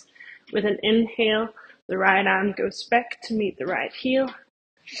to us. With an inhale, the right arm goes back to meet the right heel.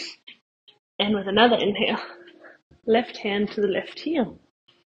 And with another inhale, left hand to the left heel.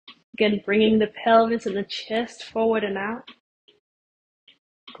 Again, bringing the pelvis and the chest forward and out.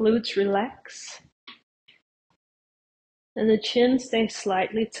 Glutes relax. And the chin stays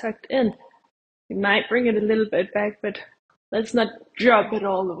slightly tucked in. You might bring it a little bit back, but let's not drop it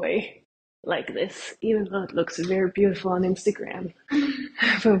all the way like this, even though it looks very beautiful on Instagram.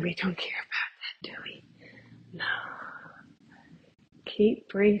 But we don't care about that, do we? No. Keep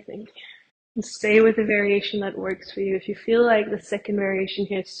breathing. And stay with the variation that works for you. If you feel like the second variation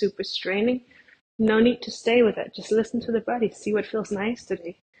here is super straining, no need to stay with it. Just listen to the body. See what feels nice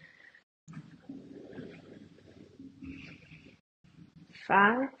today.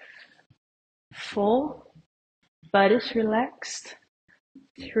 5, 4, butt is relaxed.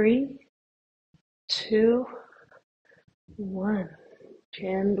 3, 2, 1.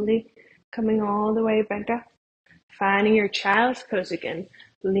 Gently coming all the way back up. Finding your child's pose again.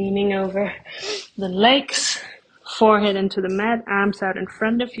 Leaning over the legs, forehead into the mat, arms out in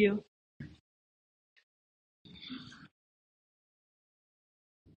front of you.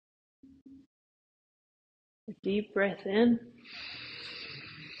 A deep breath in.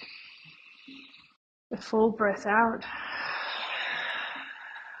 A full breath out.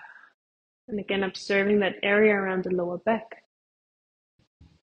 And again, observing that area around the lower back.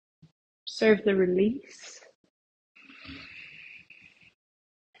 Observe the release.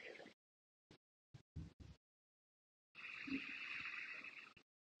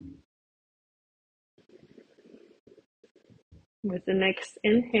 With the next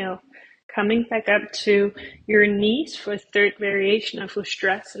inhale, coming back up to your knees for a third variation of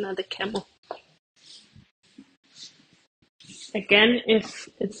Ustrasana, the camel. Again, if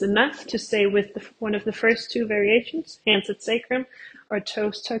it's enough to stay with one of the first two variations, hands at sacrum or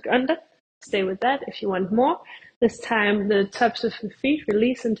toes tucked under, stay with that. If you want more, this time the tops of the feet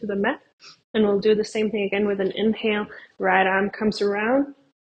release into the mat, and we'll do the same thing again with an inhale. Right arm comes around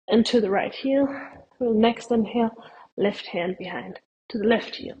and to the right heel. We'll next inhale, left hand behind to the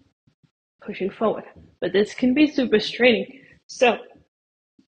left heel, pushing forward. But this can be super straining. So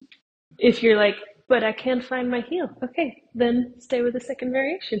if you're like, but I can't find my heel, okay, then stay with the second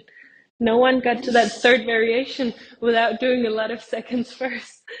variation. No one got to that third variation without doing a lot of seconds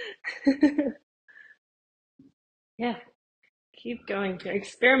first. Yeah, keep going.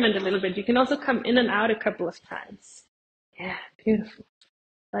 Experiment a little bit. You can also come in and out a couple of times. Yeah, beautiful.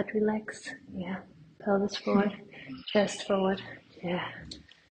 Butt relax. Yeah, pelvis forward, chest forward. Yeah,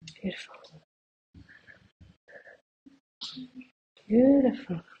 beautiful.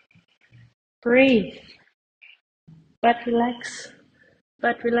 Beautiful. Breathe. Butt relax.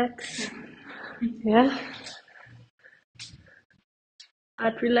 Butt relax. Yeah.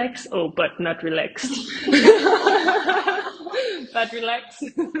 Butt relax. Oh, butt not relaxed. Butt relax.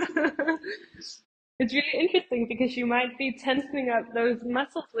 It's really interesting because you might be tensing up those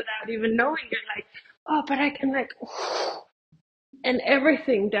muscles without even knowing. You're like, oh, but I can like, and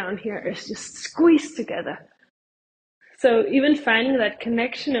everything down here is just squeezed together. So even finding that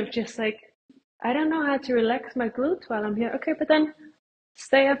connection of just like, I don't know how to relax my glutes while I'm here. Okay, but then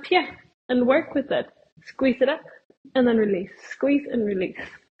stay up here and work with that. Squeeze it up and then release. Squeeze and release.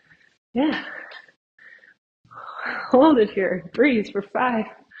 Yeah. Hold it here. Breathe for 5,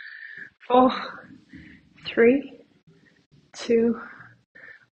 4, 3, 2,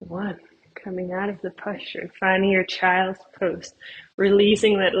 1. Coming out of the posture and finding your child's pose.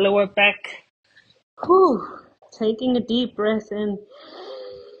 Releasing that lower back. Whew. Taking a deep breath in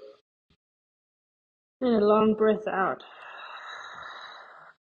and a long breath out.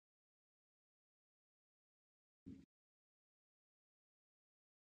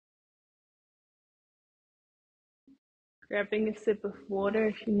 Grabbing a sip of water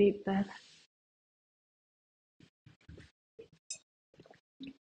if you need that.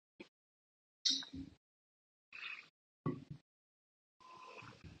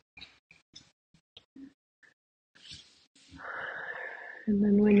 And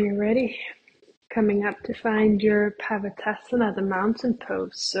then when you're ready, coming up to find your Pavatasana, the mountain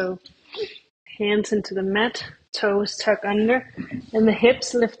pose. So hands into the mat, toes tuck under, and the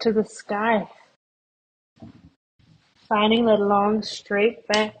hips lift to the sky. Finding that long straight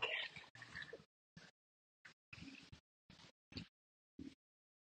back.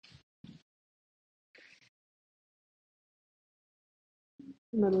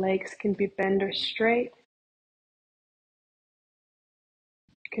 And the legs can be bent or straight.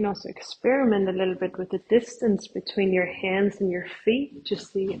 You can also experiment a little bit with the distance between your hands and your feet.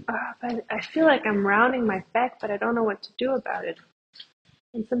 Just see, but I feel like I'm rounding my back, but I don't know what to do about it.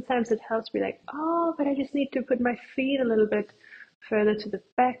 And sometimes it helps me like, oh, but I just need to put my feet a little bit further to the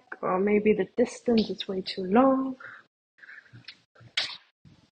back, or maybe the distance is way too long.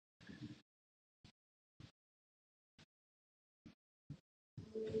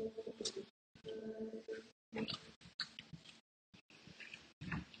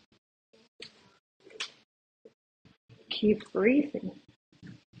 Keep breathing.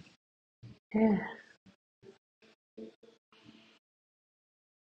 Yeah.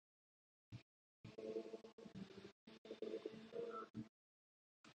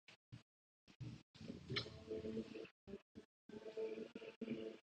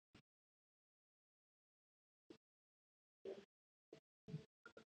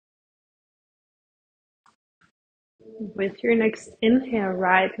 With your next inhale,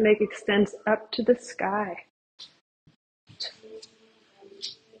 right leg extends up to the sky.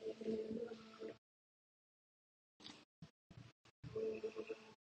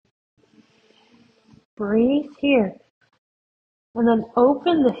 Breathe here. And then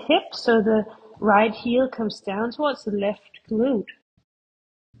open the hip so the right heel comes down towards the left glute.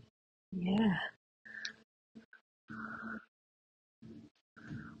 Yeah.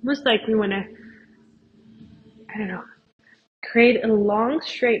 Almost like we want to, create a long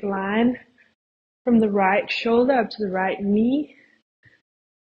straight line from the right shoulder up to the right knee.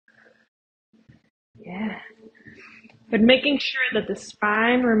 Yeah. But making sure that the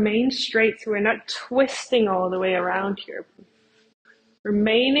spine remains straight so we're not twisting all the way around here.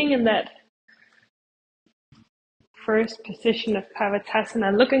 Remaining in that first position of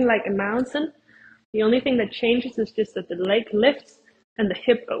Pavatasana, looking like a mountain, The only thing that changes is just that the leg lifts and the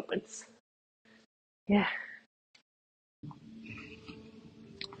hip opens. Yeah.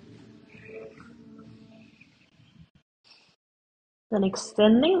 Then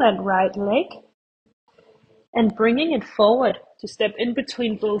extending that right leg and bringing it forward to step in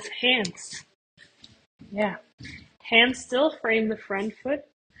between both hands. Yeah. Hands still frame the front foot.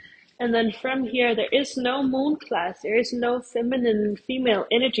 And then from here, there is no moon class. There is no feminine and female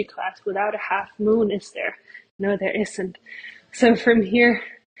energy class without a half moon, is there? No, there isn't. So from here,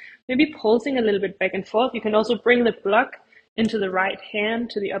 maybe pulsing a little bit back and forth. You can also bring the block into the right hand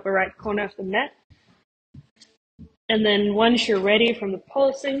to the upper right corner of the mat. And then once you're ready from the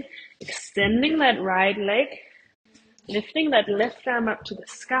pulsing, extending that right leg, lifting that left arm up to the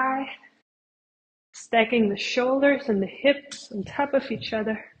sky, stacking the shoulders and the hips on top of each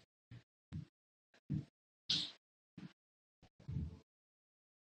other.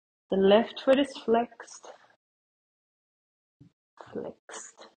 The left foot is flexed.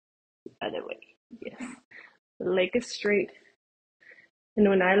 Flexed. The other way. Yes. The leg is straight. And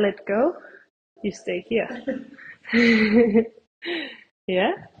when I let go, you stay here.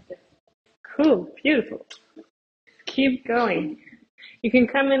 Yeah? Cool. Beautiful. Keep going. You can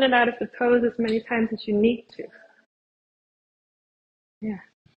come in and out of the pose as many times as you need to. Yeah.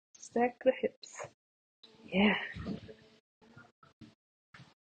 Stack the hips. Yeah.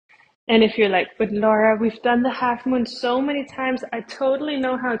 And if you're like, but Laura, we've done the half moon so many times, I totally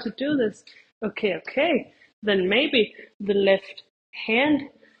know how to do this. Okay. Then maybe the left hand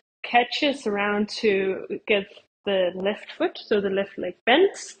catches around to get the left foot, so the left leg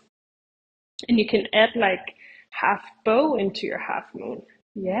bends. And you can add like half bow into your half moon.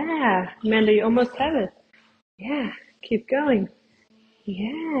 Yeah, Amanda, you almost have it. Yeah, keep going.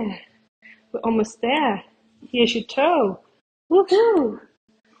 Yeah, we're almost there. Here's your toe. Woohoo!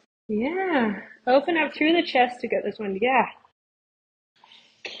 Yeah, open up through the chest to get this one. Yeah.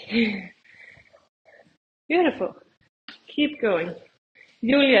 Beautiful. Keep going.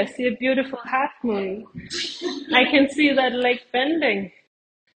 Julia, see a beautiful half moon. I can see that leg bending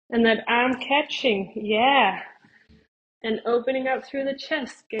and that arm catching. Yeah. And opening up through the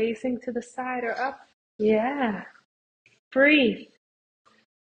chest, gazing to the side or up. Yeah. Breathe.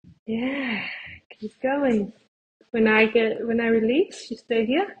 Yeah. Keep going. When I release, you stay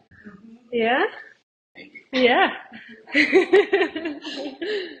here. Yeah. Yeah.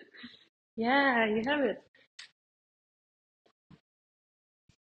 Yeah, you have it.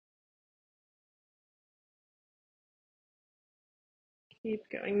 Keep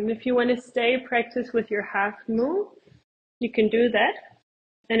going. And if you want to practice with your half moon, you can do that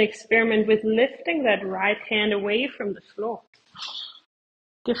and experiment with lifting that right hand away from the floor.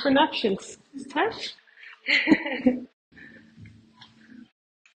 Different options. Touch.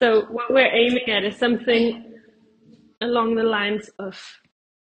 So what we're aiming at is something along the lines of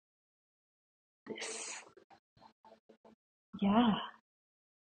this. Yeah.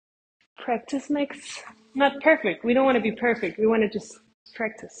 Practice makes not perfect. We don't want to be perfect. We want to just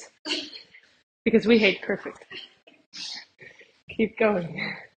practice. Because we hate perfect. Keep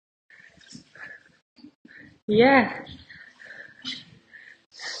going. Yeah.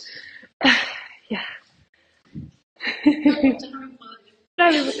 Yeah.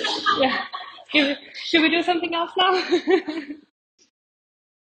 Yeah. Should we do something else now?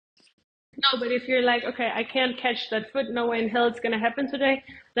 No, but if you're like, okay, I can't catch that foot, no way in hell it's going to happen today,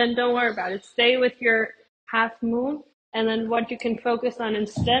 then don't worry about it. Stay with your half moon, and then what you can focus on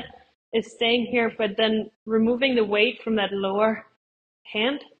instead is staying here, but then removing the weight from that lower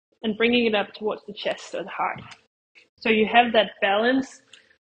hand and bringing it up towards the chest or the heart. So you have that balance.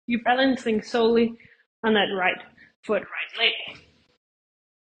 You're balancing solely on that right foot, right leg.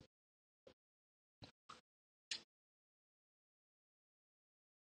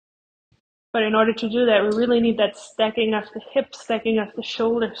 But in order to do that, we really need that stacking of the hips, stacking of the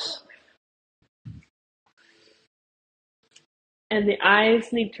shoulders. And the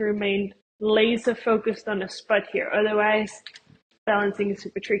eyes need to remain laser focused on a spot here. Otherwise, balancing is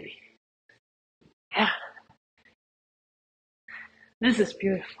super tricky. Yeah. This is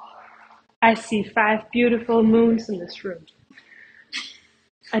beautiful. I see 5 beautiful moons in this room.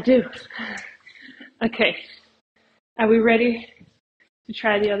 I do. Okay. Are we ready to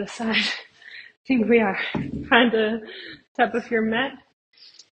try the other side? I think we are. Find the top of your mat.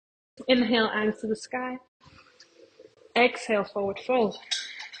 Inhale, arms to the sky. Exhale, forward fold.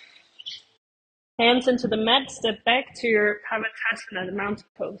 Hands into the mat, step back to your Pavatasana, the mountain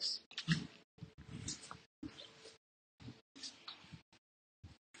pose.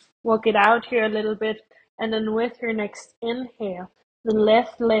 Walk it out here a little bit, and then with your next inhale, the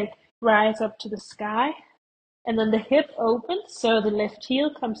left leg rise up to the sky. And then the hip opens, so the left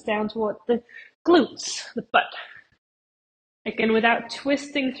heel comes down toward the glutes, the butt. Again, without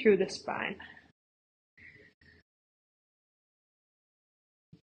twisting through the spine.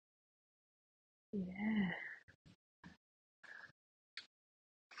 Yeah.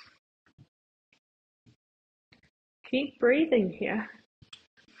 Keep breathing here.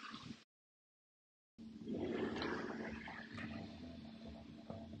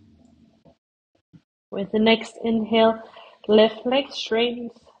 With the next inhale, left leg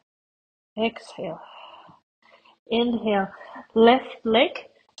straightens. Exhale. Inhale, left leg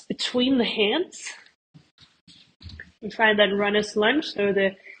between the hands. And find that runner's lunge, so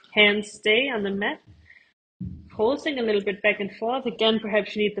the hands stay on the mat. Pulsing a little bit back and forth. Again,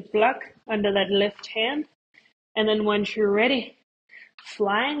 perhaps you need the block under that left hand. And then once you're ready,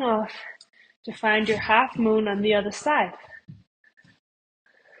 flying off to find your half moon on the other side.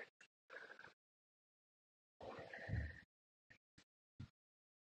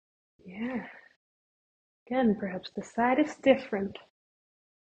 Yeah. Again, perhaps the side is different.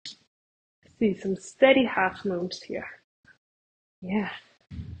 See some steady half moons here. Yeah.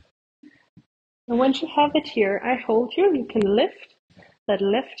 And once you have it here, I hold you. You can lift that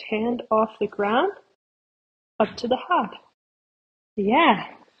left hand off the ground up to the heart. Yeah.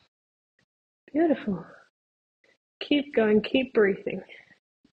 Beautiful. Keep going, keep breathing.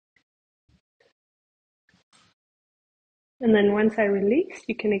 And then once I release,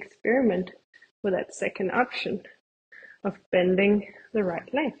 you can experiment with that second option of bending the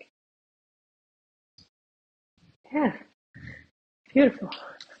right leg. Yeah. Beautiful.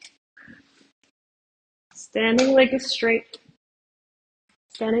 Standing leg is straight.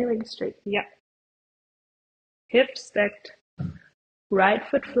 Standing leg is straight. Yeah. Hips stacked. Right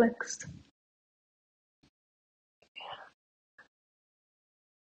foot flexed.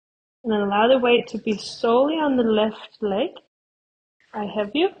 And allow the weight to be solely on the left leg. I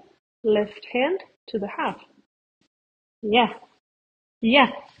have you. Left hand to the half. Yeah.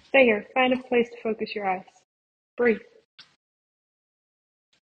 Yeah. Stay here. Find a place to focus your eyes. Breathe.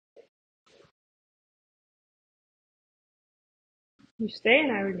 You stay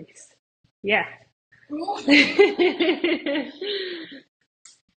and I release. Yeah.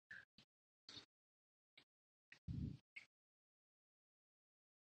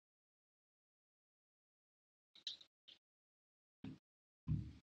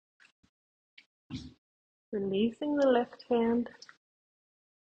 Releasing the left hand.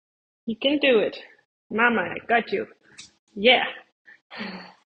 You can do it. Mama, I got you. Yeah.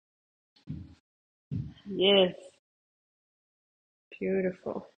 Yes.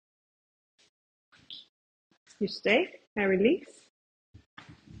 Beautiful. You stay. I release.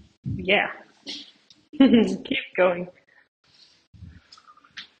 Yeah. Keep going.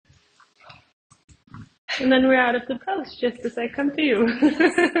 And then we're out of the pose just as I come to you.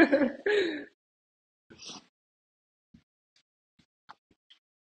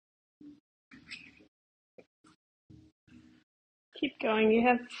 Keep going. You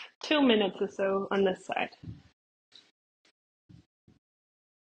have 2 minutes or so on this side.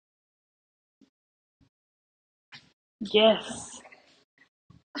 Yes.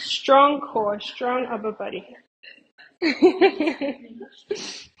 Strong core, strong upper body. And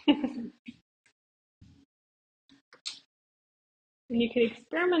you can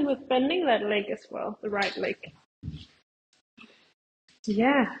experiment with bending that leg as well, the right leg.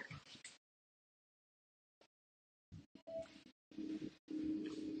 Yeah.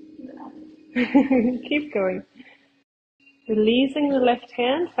 Keep going. Releasing the left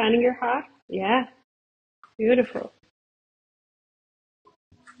hand, finding your heart. Yeah. Beautiful.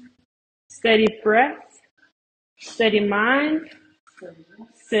 Steady breath, steady mind,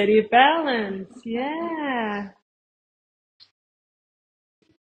 steady balance. Yeah.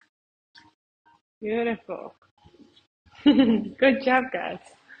 Beautiful. Good job, guys.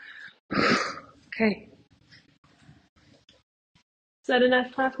 Okay. Is that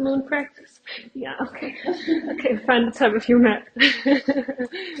enough half moon practice? Yeah, okay. Okay, find the top of your mat.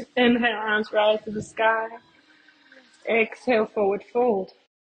 Inhale, arms rise to the sky. Exhale, forward fold.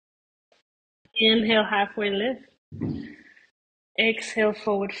 Inhale, halfway lift. Exhale,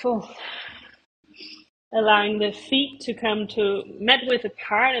 forward fold. Allowing the feet to come to mat width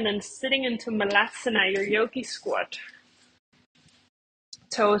apart and then sitting into Malasana, your yogi squat.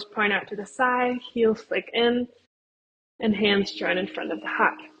 Toes point out to the side, heels flick in, and hands join in front of the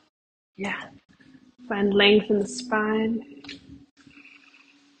heart. Yeah. Find length in the spine.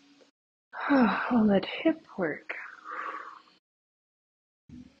 All that hip work.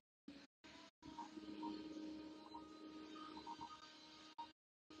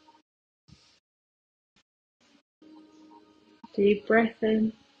 Deep breath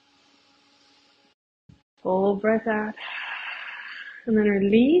in. Full breath out. And then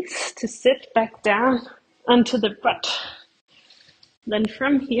release to sit back down onto the butt. Then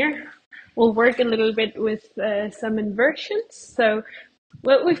from here, we'll work a little bit with some inversions. So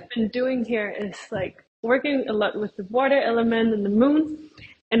what we've been doing here is like working a lot with the water element and the moon.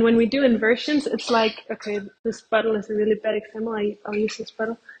 And when we do inversions, it's like, okay, this bottle is a really bad example. I'll use this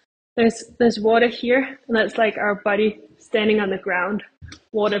bottle. There's water here, and that's like our body standing on the ground.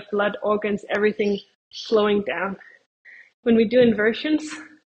 Water, blood, organs, everything flowing down. When we do inversions,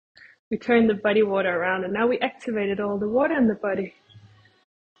 we turn the body water around, and now we activated all the water in the body.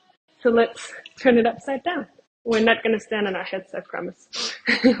 So let's turn it upside down. We're not going to stand on our heads, I promise.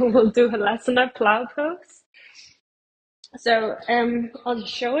 We'll do Halasana plow pose. So I'll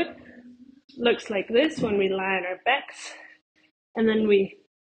just show it. Looks like this when we lie on our backs. And then we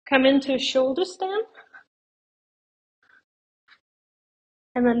come into a shoulder stand.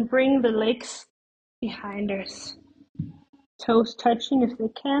 And then bring the legs behind us. Toes touching if they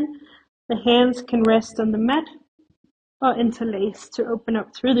can. The hands can rest on the mat or interlace to open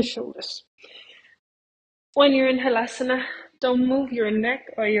up through the shoulders. When you're in Halasana, don't move your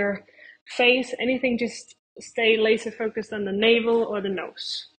neck or your face, anything, just stay laser focused on the navel or the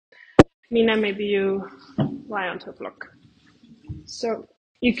nose. Mina, maybe you lie onto a block. So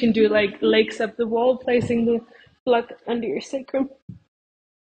you can do like legs up the wall, placing the block under your sacrum,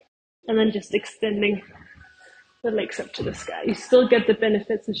 and then just extending the legs up to the sky. You still get the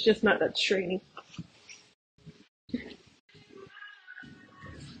benefits, it's just not that straining.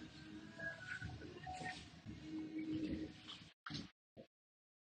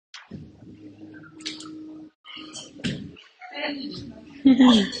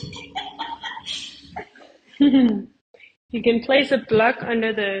 You can place a block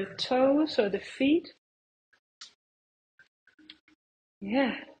under the toes or the feet.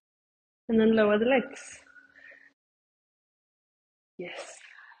 Yeah. And then lower the legs. Yes.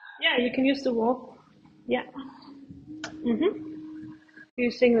 Yeah, you can use the wall. Yeah.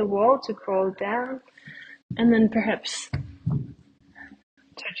 Using the wall to crawl down, and then perhaps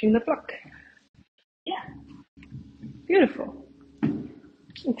touching the block. Yeah. Beautiful.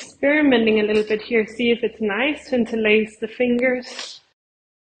 Experimenting a little bit here. See if it's nice to interlace the fingers.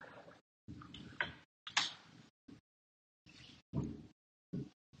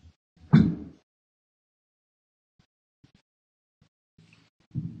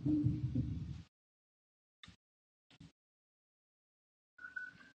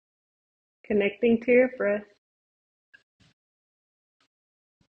 Connecting to your breath.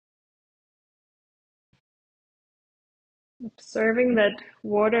 Observing that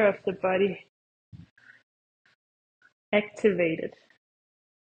water of the body activated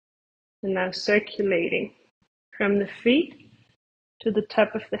and now circulating from the feet to the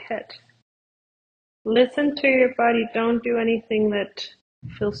top of the head. Listen to your body. Don't do anything that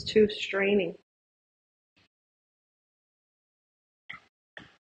feels too straining.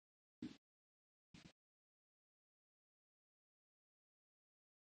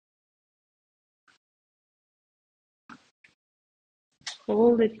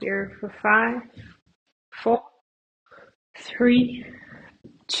 Hold it here for 5, 4, 3,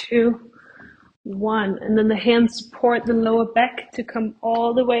 2, 1. And then the hands support the lower back to come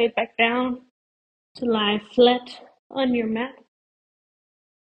all the way back down to lie flat on your mat.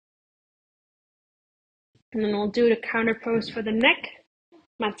 And then we'll do the counter pose for the neck.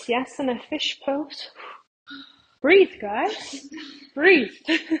 Matsyasana fish pose. Breathe, guys. Breathe.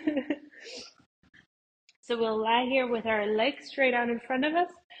 So we'll lie here with our legs straight out in front of us,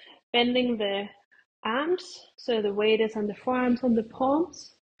 bending the arms, so the weight is on the forearms, on the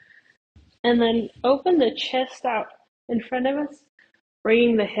palms. And then open the chest out in front of us,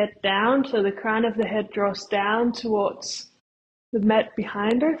 bringing the head down, so the crown of the head draws down towards the mat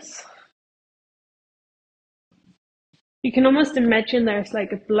behind us. You can almost imagine there's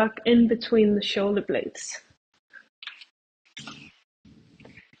like a block in between the shoulder blades.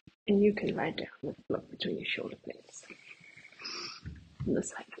 And you can lie down with a block between your shoulder blades. On the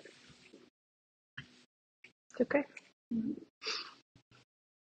side. It's okay.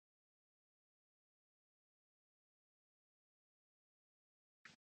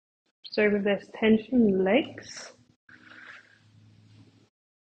 Observe if there's tension in the legs.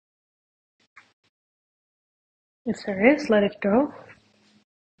 If there is, let it go.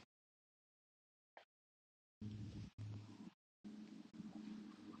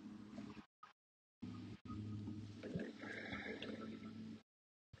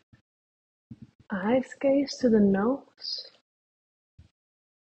 Eyes gaze to the nose.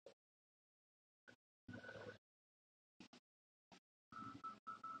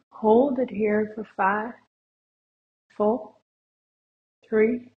 Hold it here for 5, 4,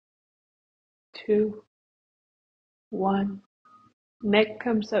 3, 2, 1. Neck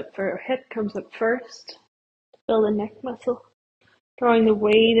comes up first, head comes up first. Feel the neck muscle. Drawing the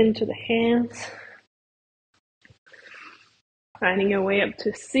weight into the hands. Finding your way up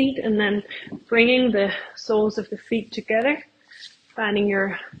to seat and then bringing the soles of the feet together. Finding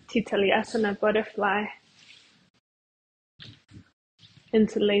your Titalyasana butterfly.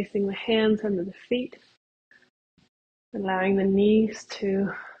 Interlacing the hands under the feet. Allowing the knees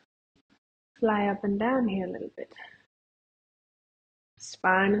to fly up and down here a little bit.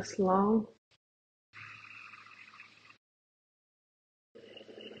 Spine is long.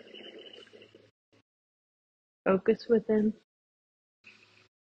 Focus within.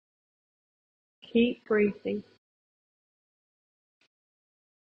 Keep breathing.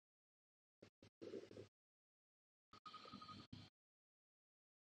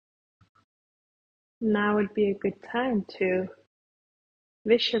 Now would be a good time to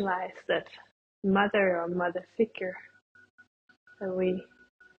visualize that mother or mother figure that we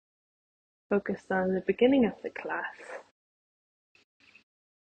focused on at the beginning of the class.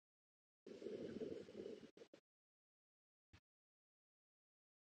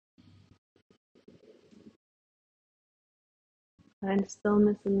 Find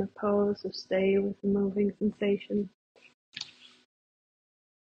stillness in the pose or stay with the moving sensation.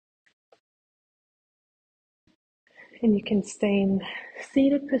 And you can stay in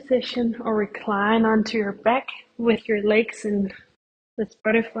seated position or recline onto your back with your legs in this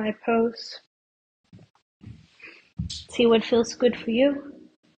butterfly pose. See what feels good for you.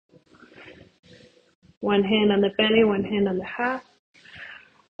 One hand on the belly, one hand on the heart,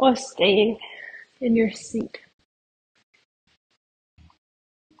 or staying in your seat.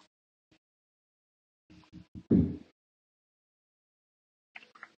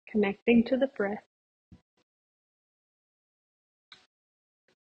 Connecting to the breath.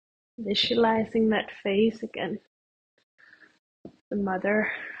 Visualizing that face again. The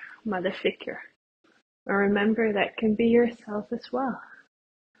mother figure. And remember that can be yourself as well.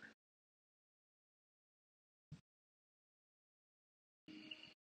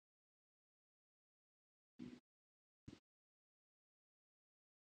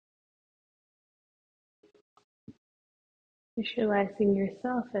 Visualizing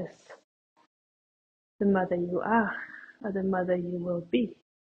yourself as the mother you are or the mother you will be.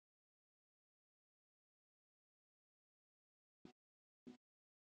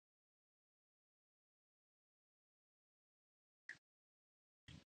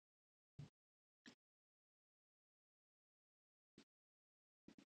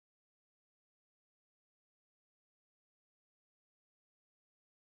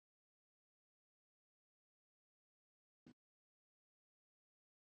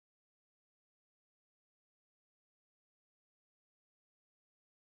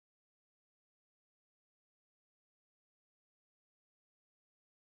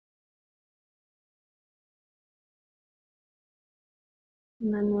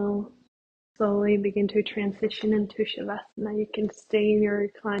 And then we'll slowly begin to transition into Shavasana. You can stay in your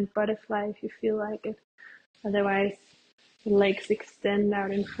reclined butterfly if you feel like it. Otherwise, the legs extend out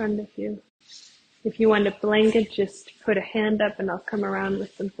in front of you. If you want a blanket, just put a hand up and I'll come around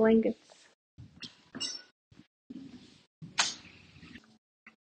with some blankets.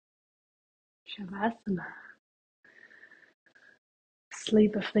 Shavasana.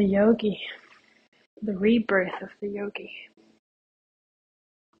 Sleep of the yogi. The rebirth of the yogi.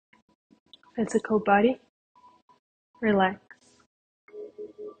 Physical body. Relax.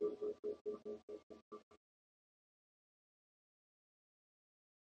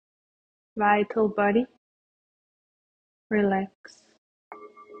 Vital body. Relax.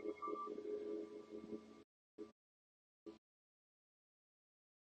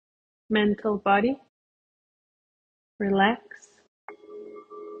 Mental body. Relax.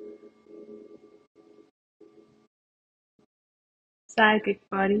 Psychic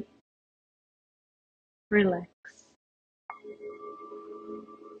body. Relax.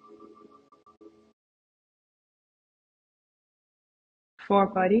 Four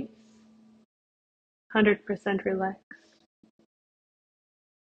bodies. 100% relaxed.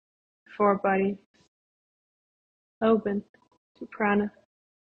 Four bodies. Open to prana.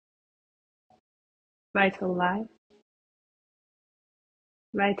 Vital life.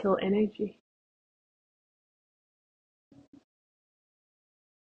 Vital energy.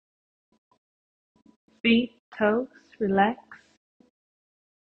 Feet, toes, relax.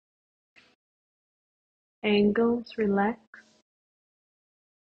 Ankles, relax.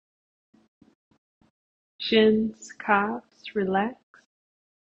 Shins, calves, relax.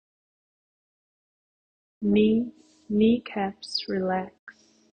 Knees, kneecaps relax.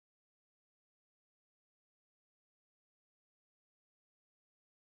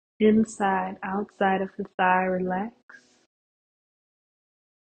 Inside, outside of the thigh relax.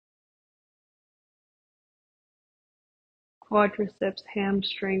 Quadriceps,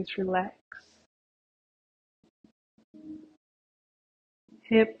 hamstrings relax.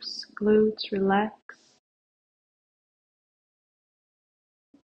 Hips, glutes relax.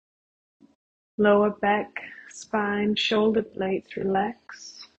 Lower back, spine, shoulder blades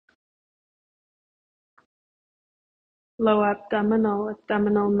relax. Lower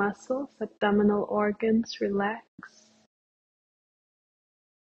abdominal muscles, abdominal organs relax.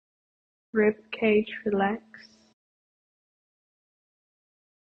 Rib cage relax.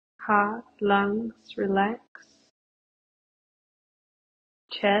 Heart, lungs relax.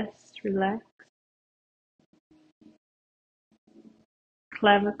 Chest relax.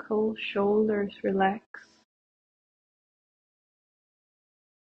 Clavicle, shoulders relax.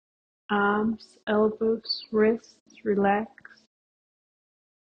 Arms, elbows, wrists relax.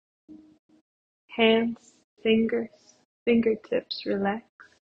 Hands, fingers, fingertips relax.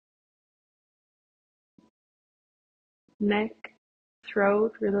 Neck,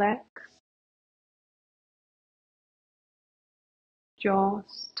 throat relax.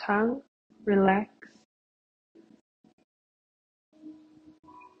 Jaws, tongue relax.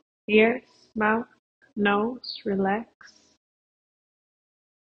 Ears, mouth, nose relax.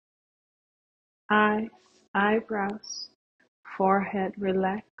 Eyes, eyebrows, forehead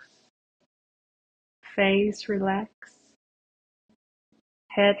relax. Face relax.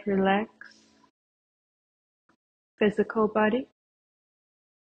 Head relax. Physical body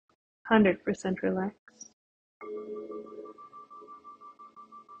 100% relax.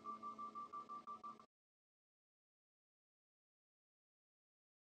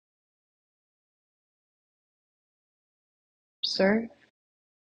 Observe.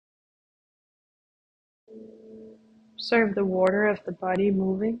 Observe the water of the body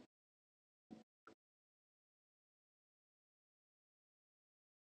moving.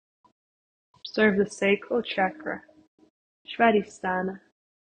 Observe the sacral chakra, Svadhisthana,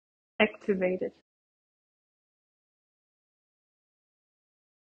 activated.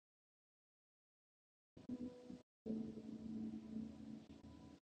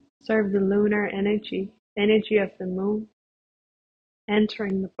 Observe the lunar energy, energy of the moon,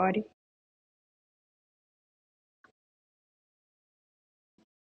 entering the body.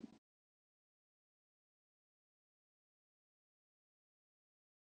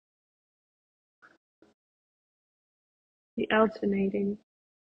 The alternating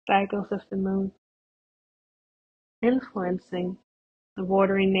cycles of the moon, influencing the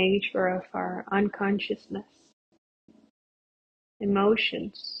watery nature of our unconsciousness,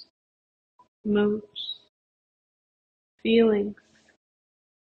 emotions, moods, feelings,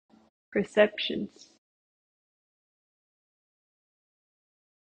 perceptions.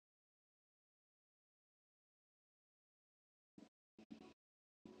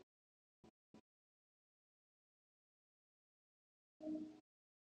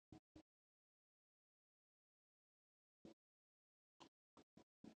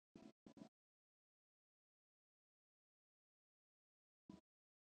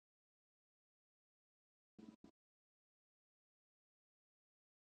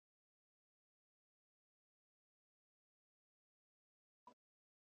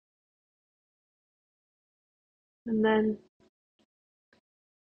 And then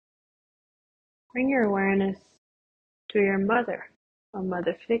bring your awareness to your mother or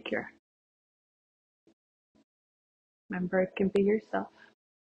mother figure. Remember, it can be yourself.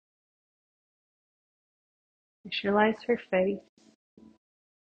 Visualize her face.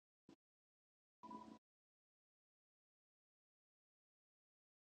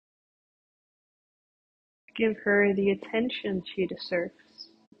 Give her the attention she deserves.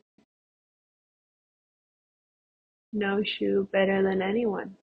 Knows you better than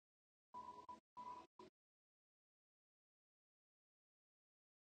anyone.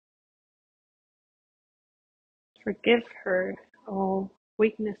 Forgive her all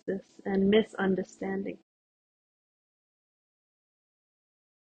weaknesses and misunderstanding.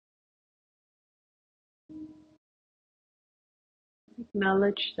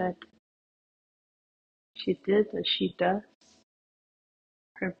 Acknowledge that she did or she does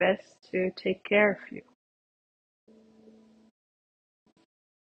her best to take care of you.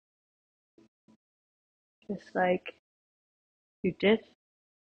 Just like you did,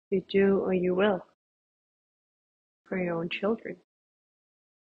 you do, or you will for your own children.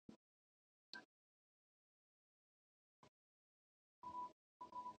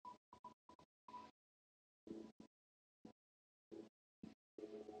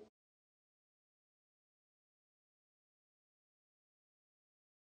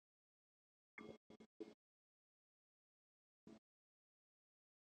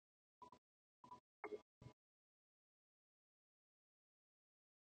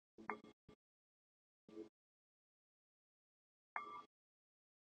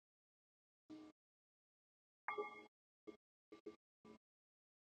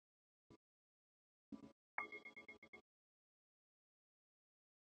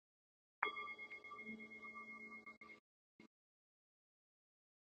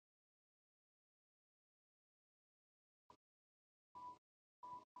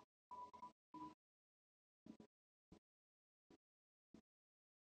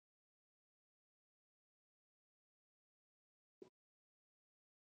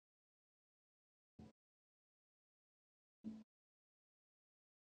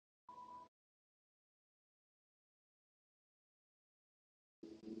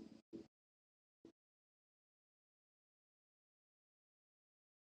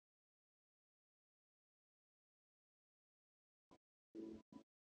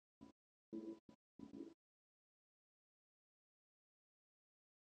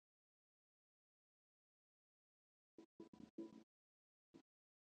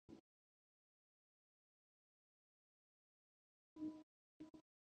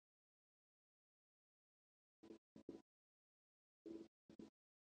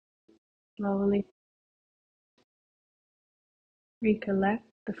 Slowly recollect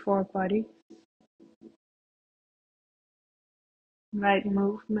the four bodies, right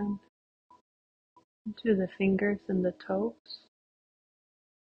movement into the fingers and the toes.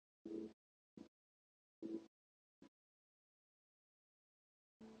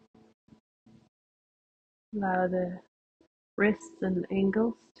 Allow the wrists and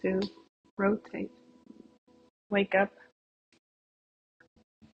ankles to rotate. Wake up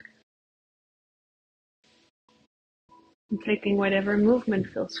and taking whatever movement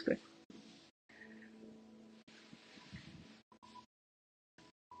feels good.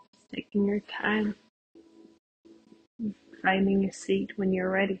 Taking your time, finding a seat when you're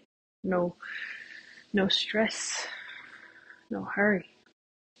ready. No stress, no hurry.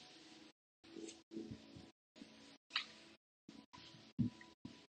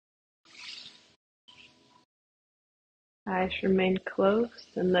 Eyes remain closed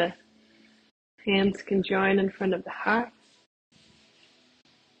and the hands can join in front of the heart.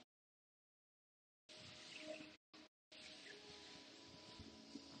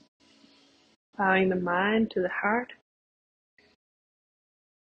 Bowing the mind to the heart.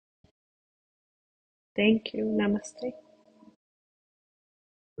 Thank you. Namaste.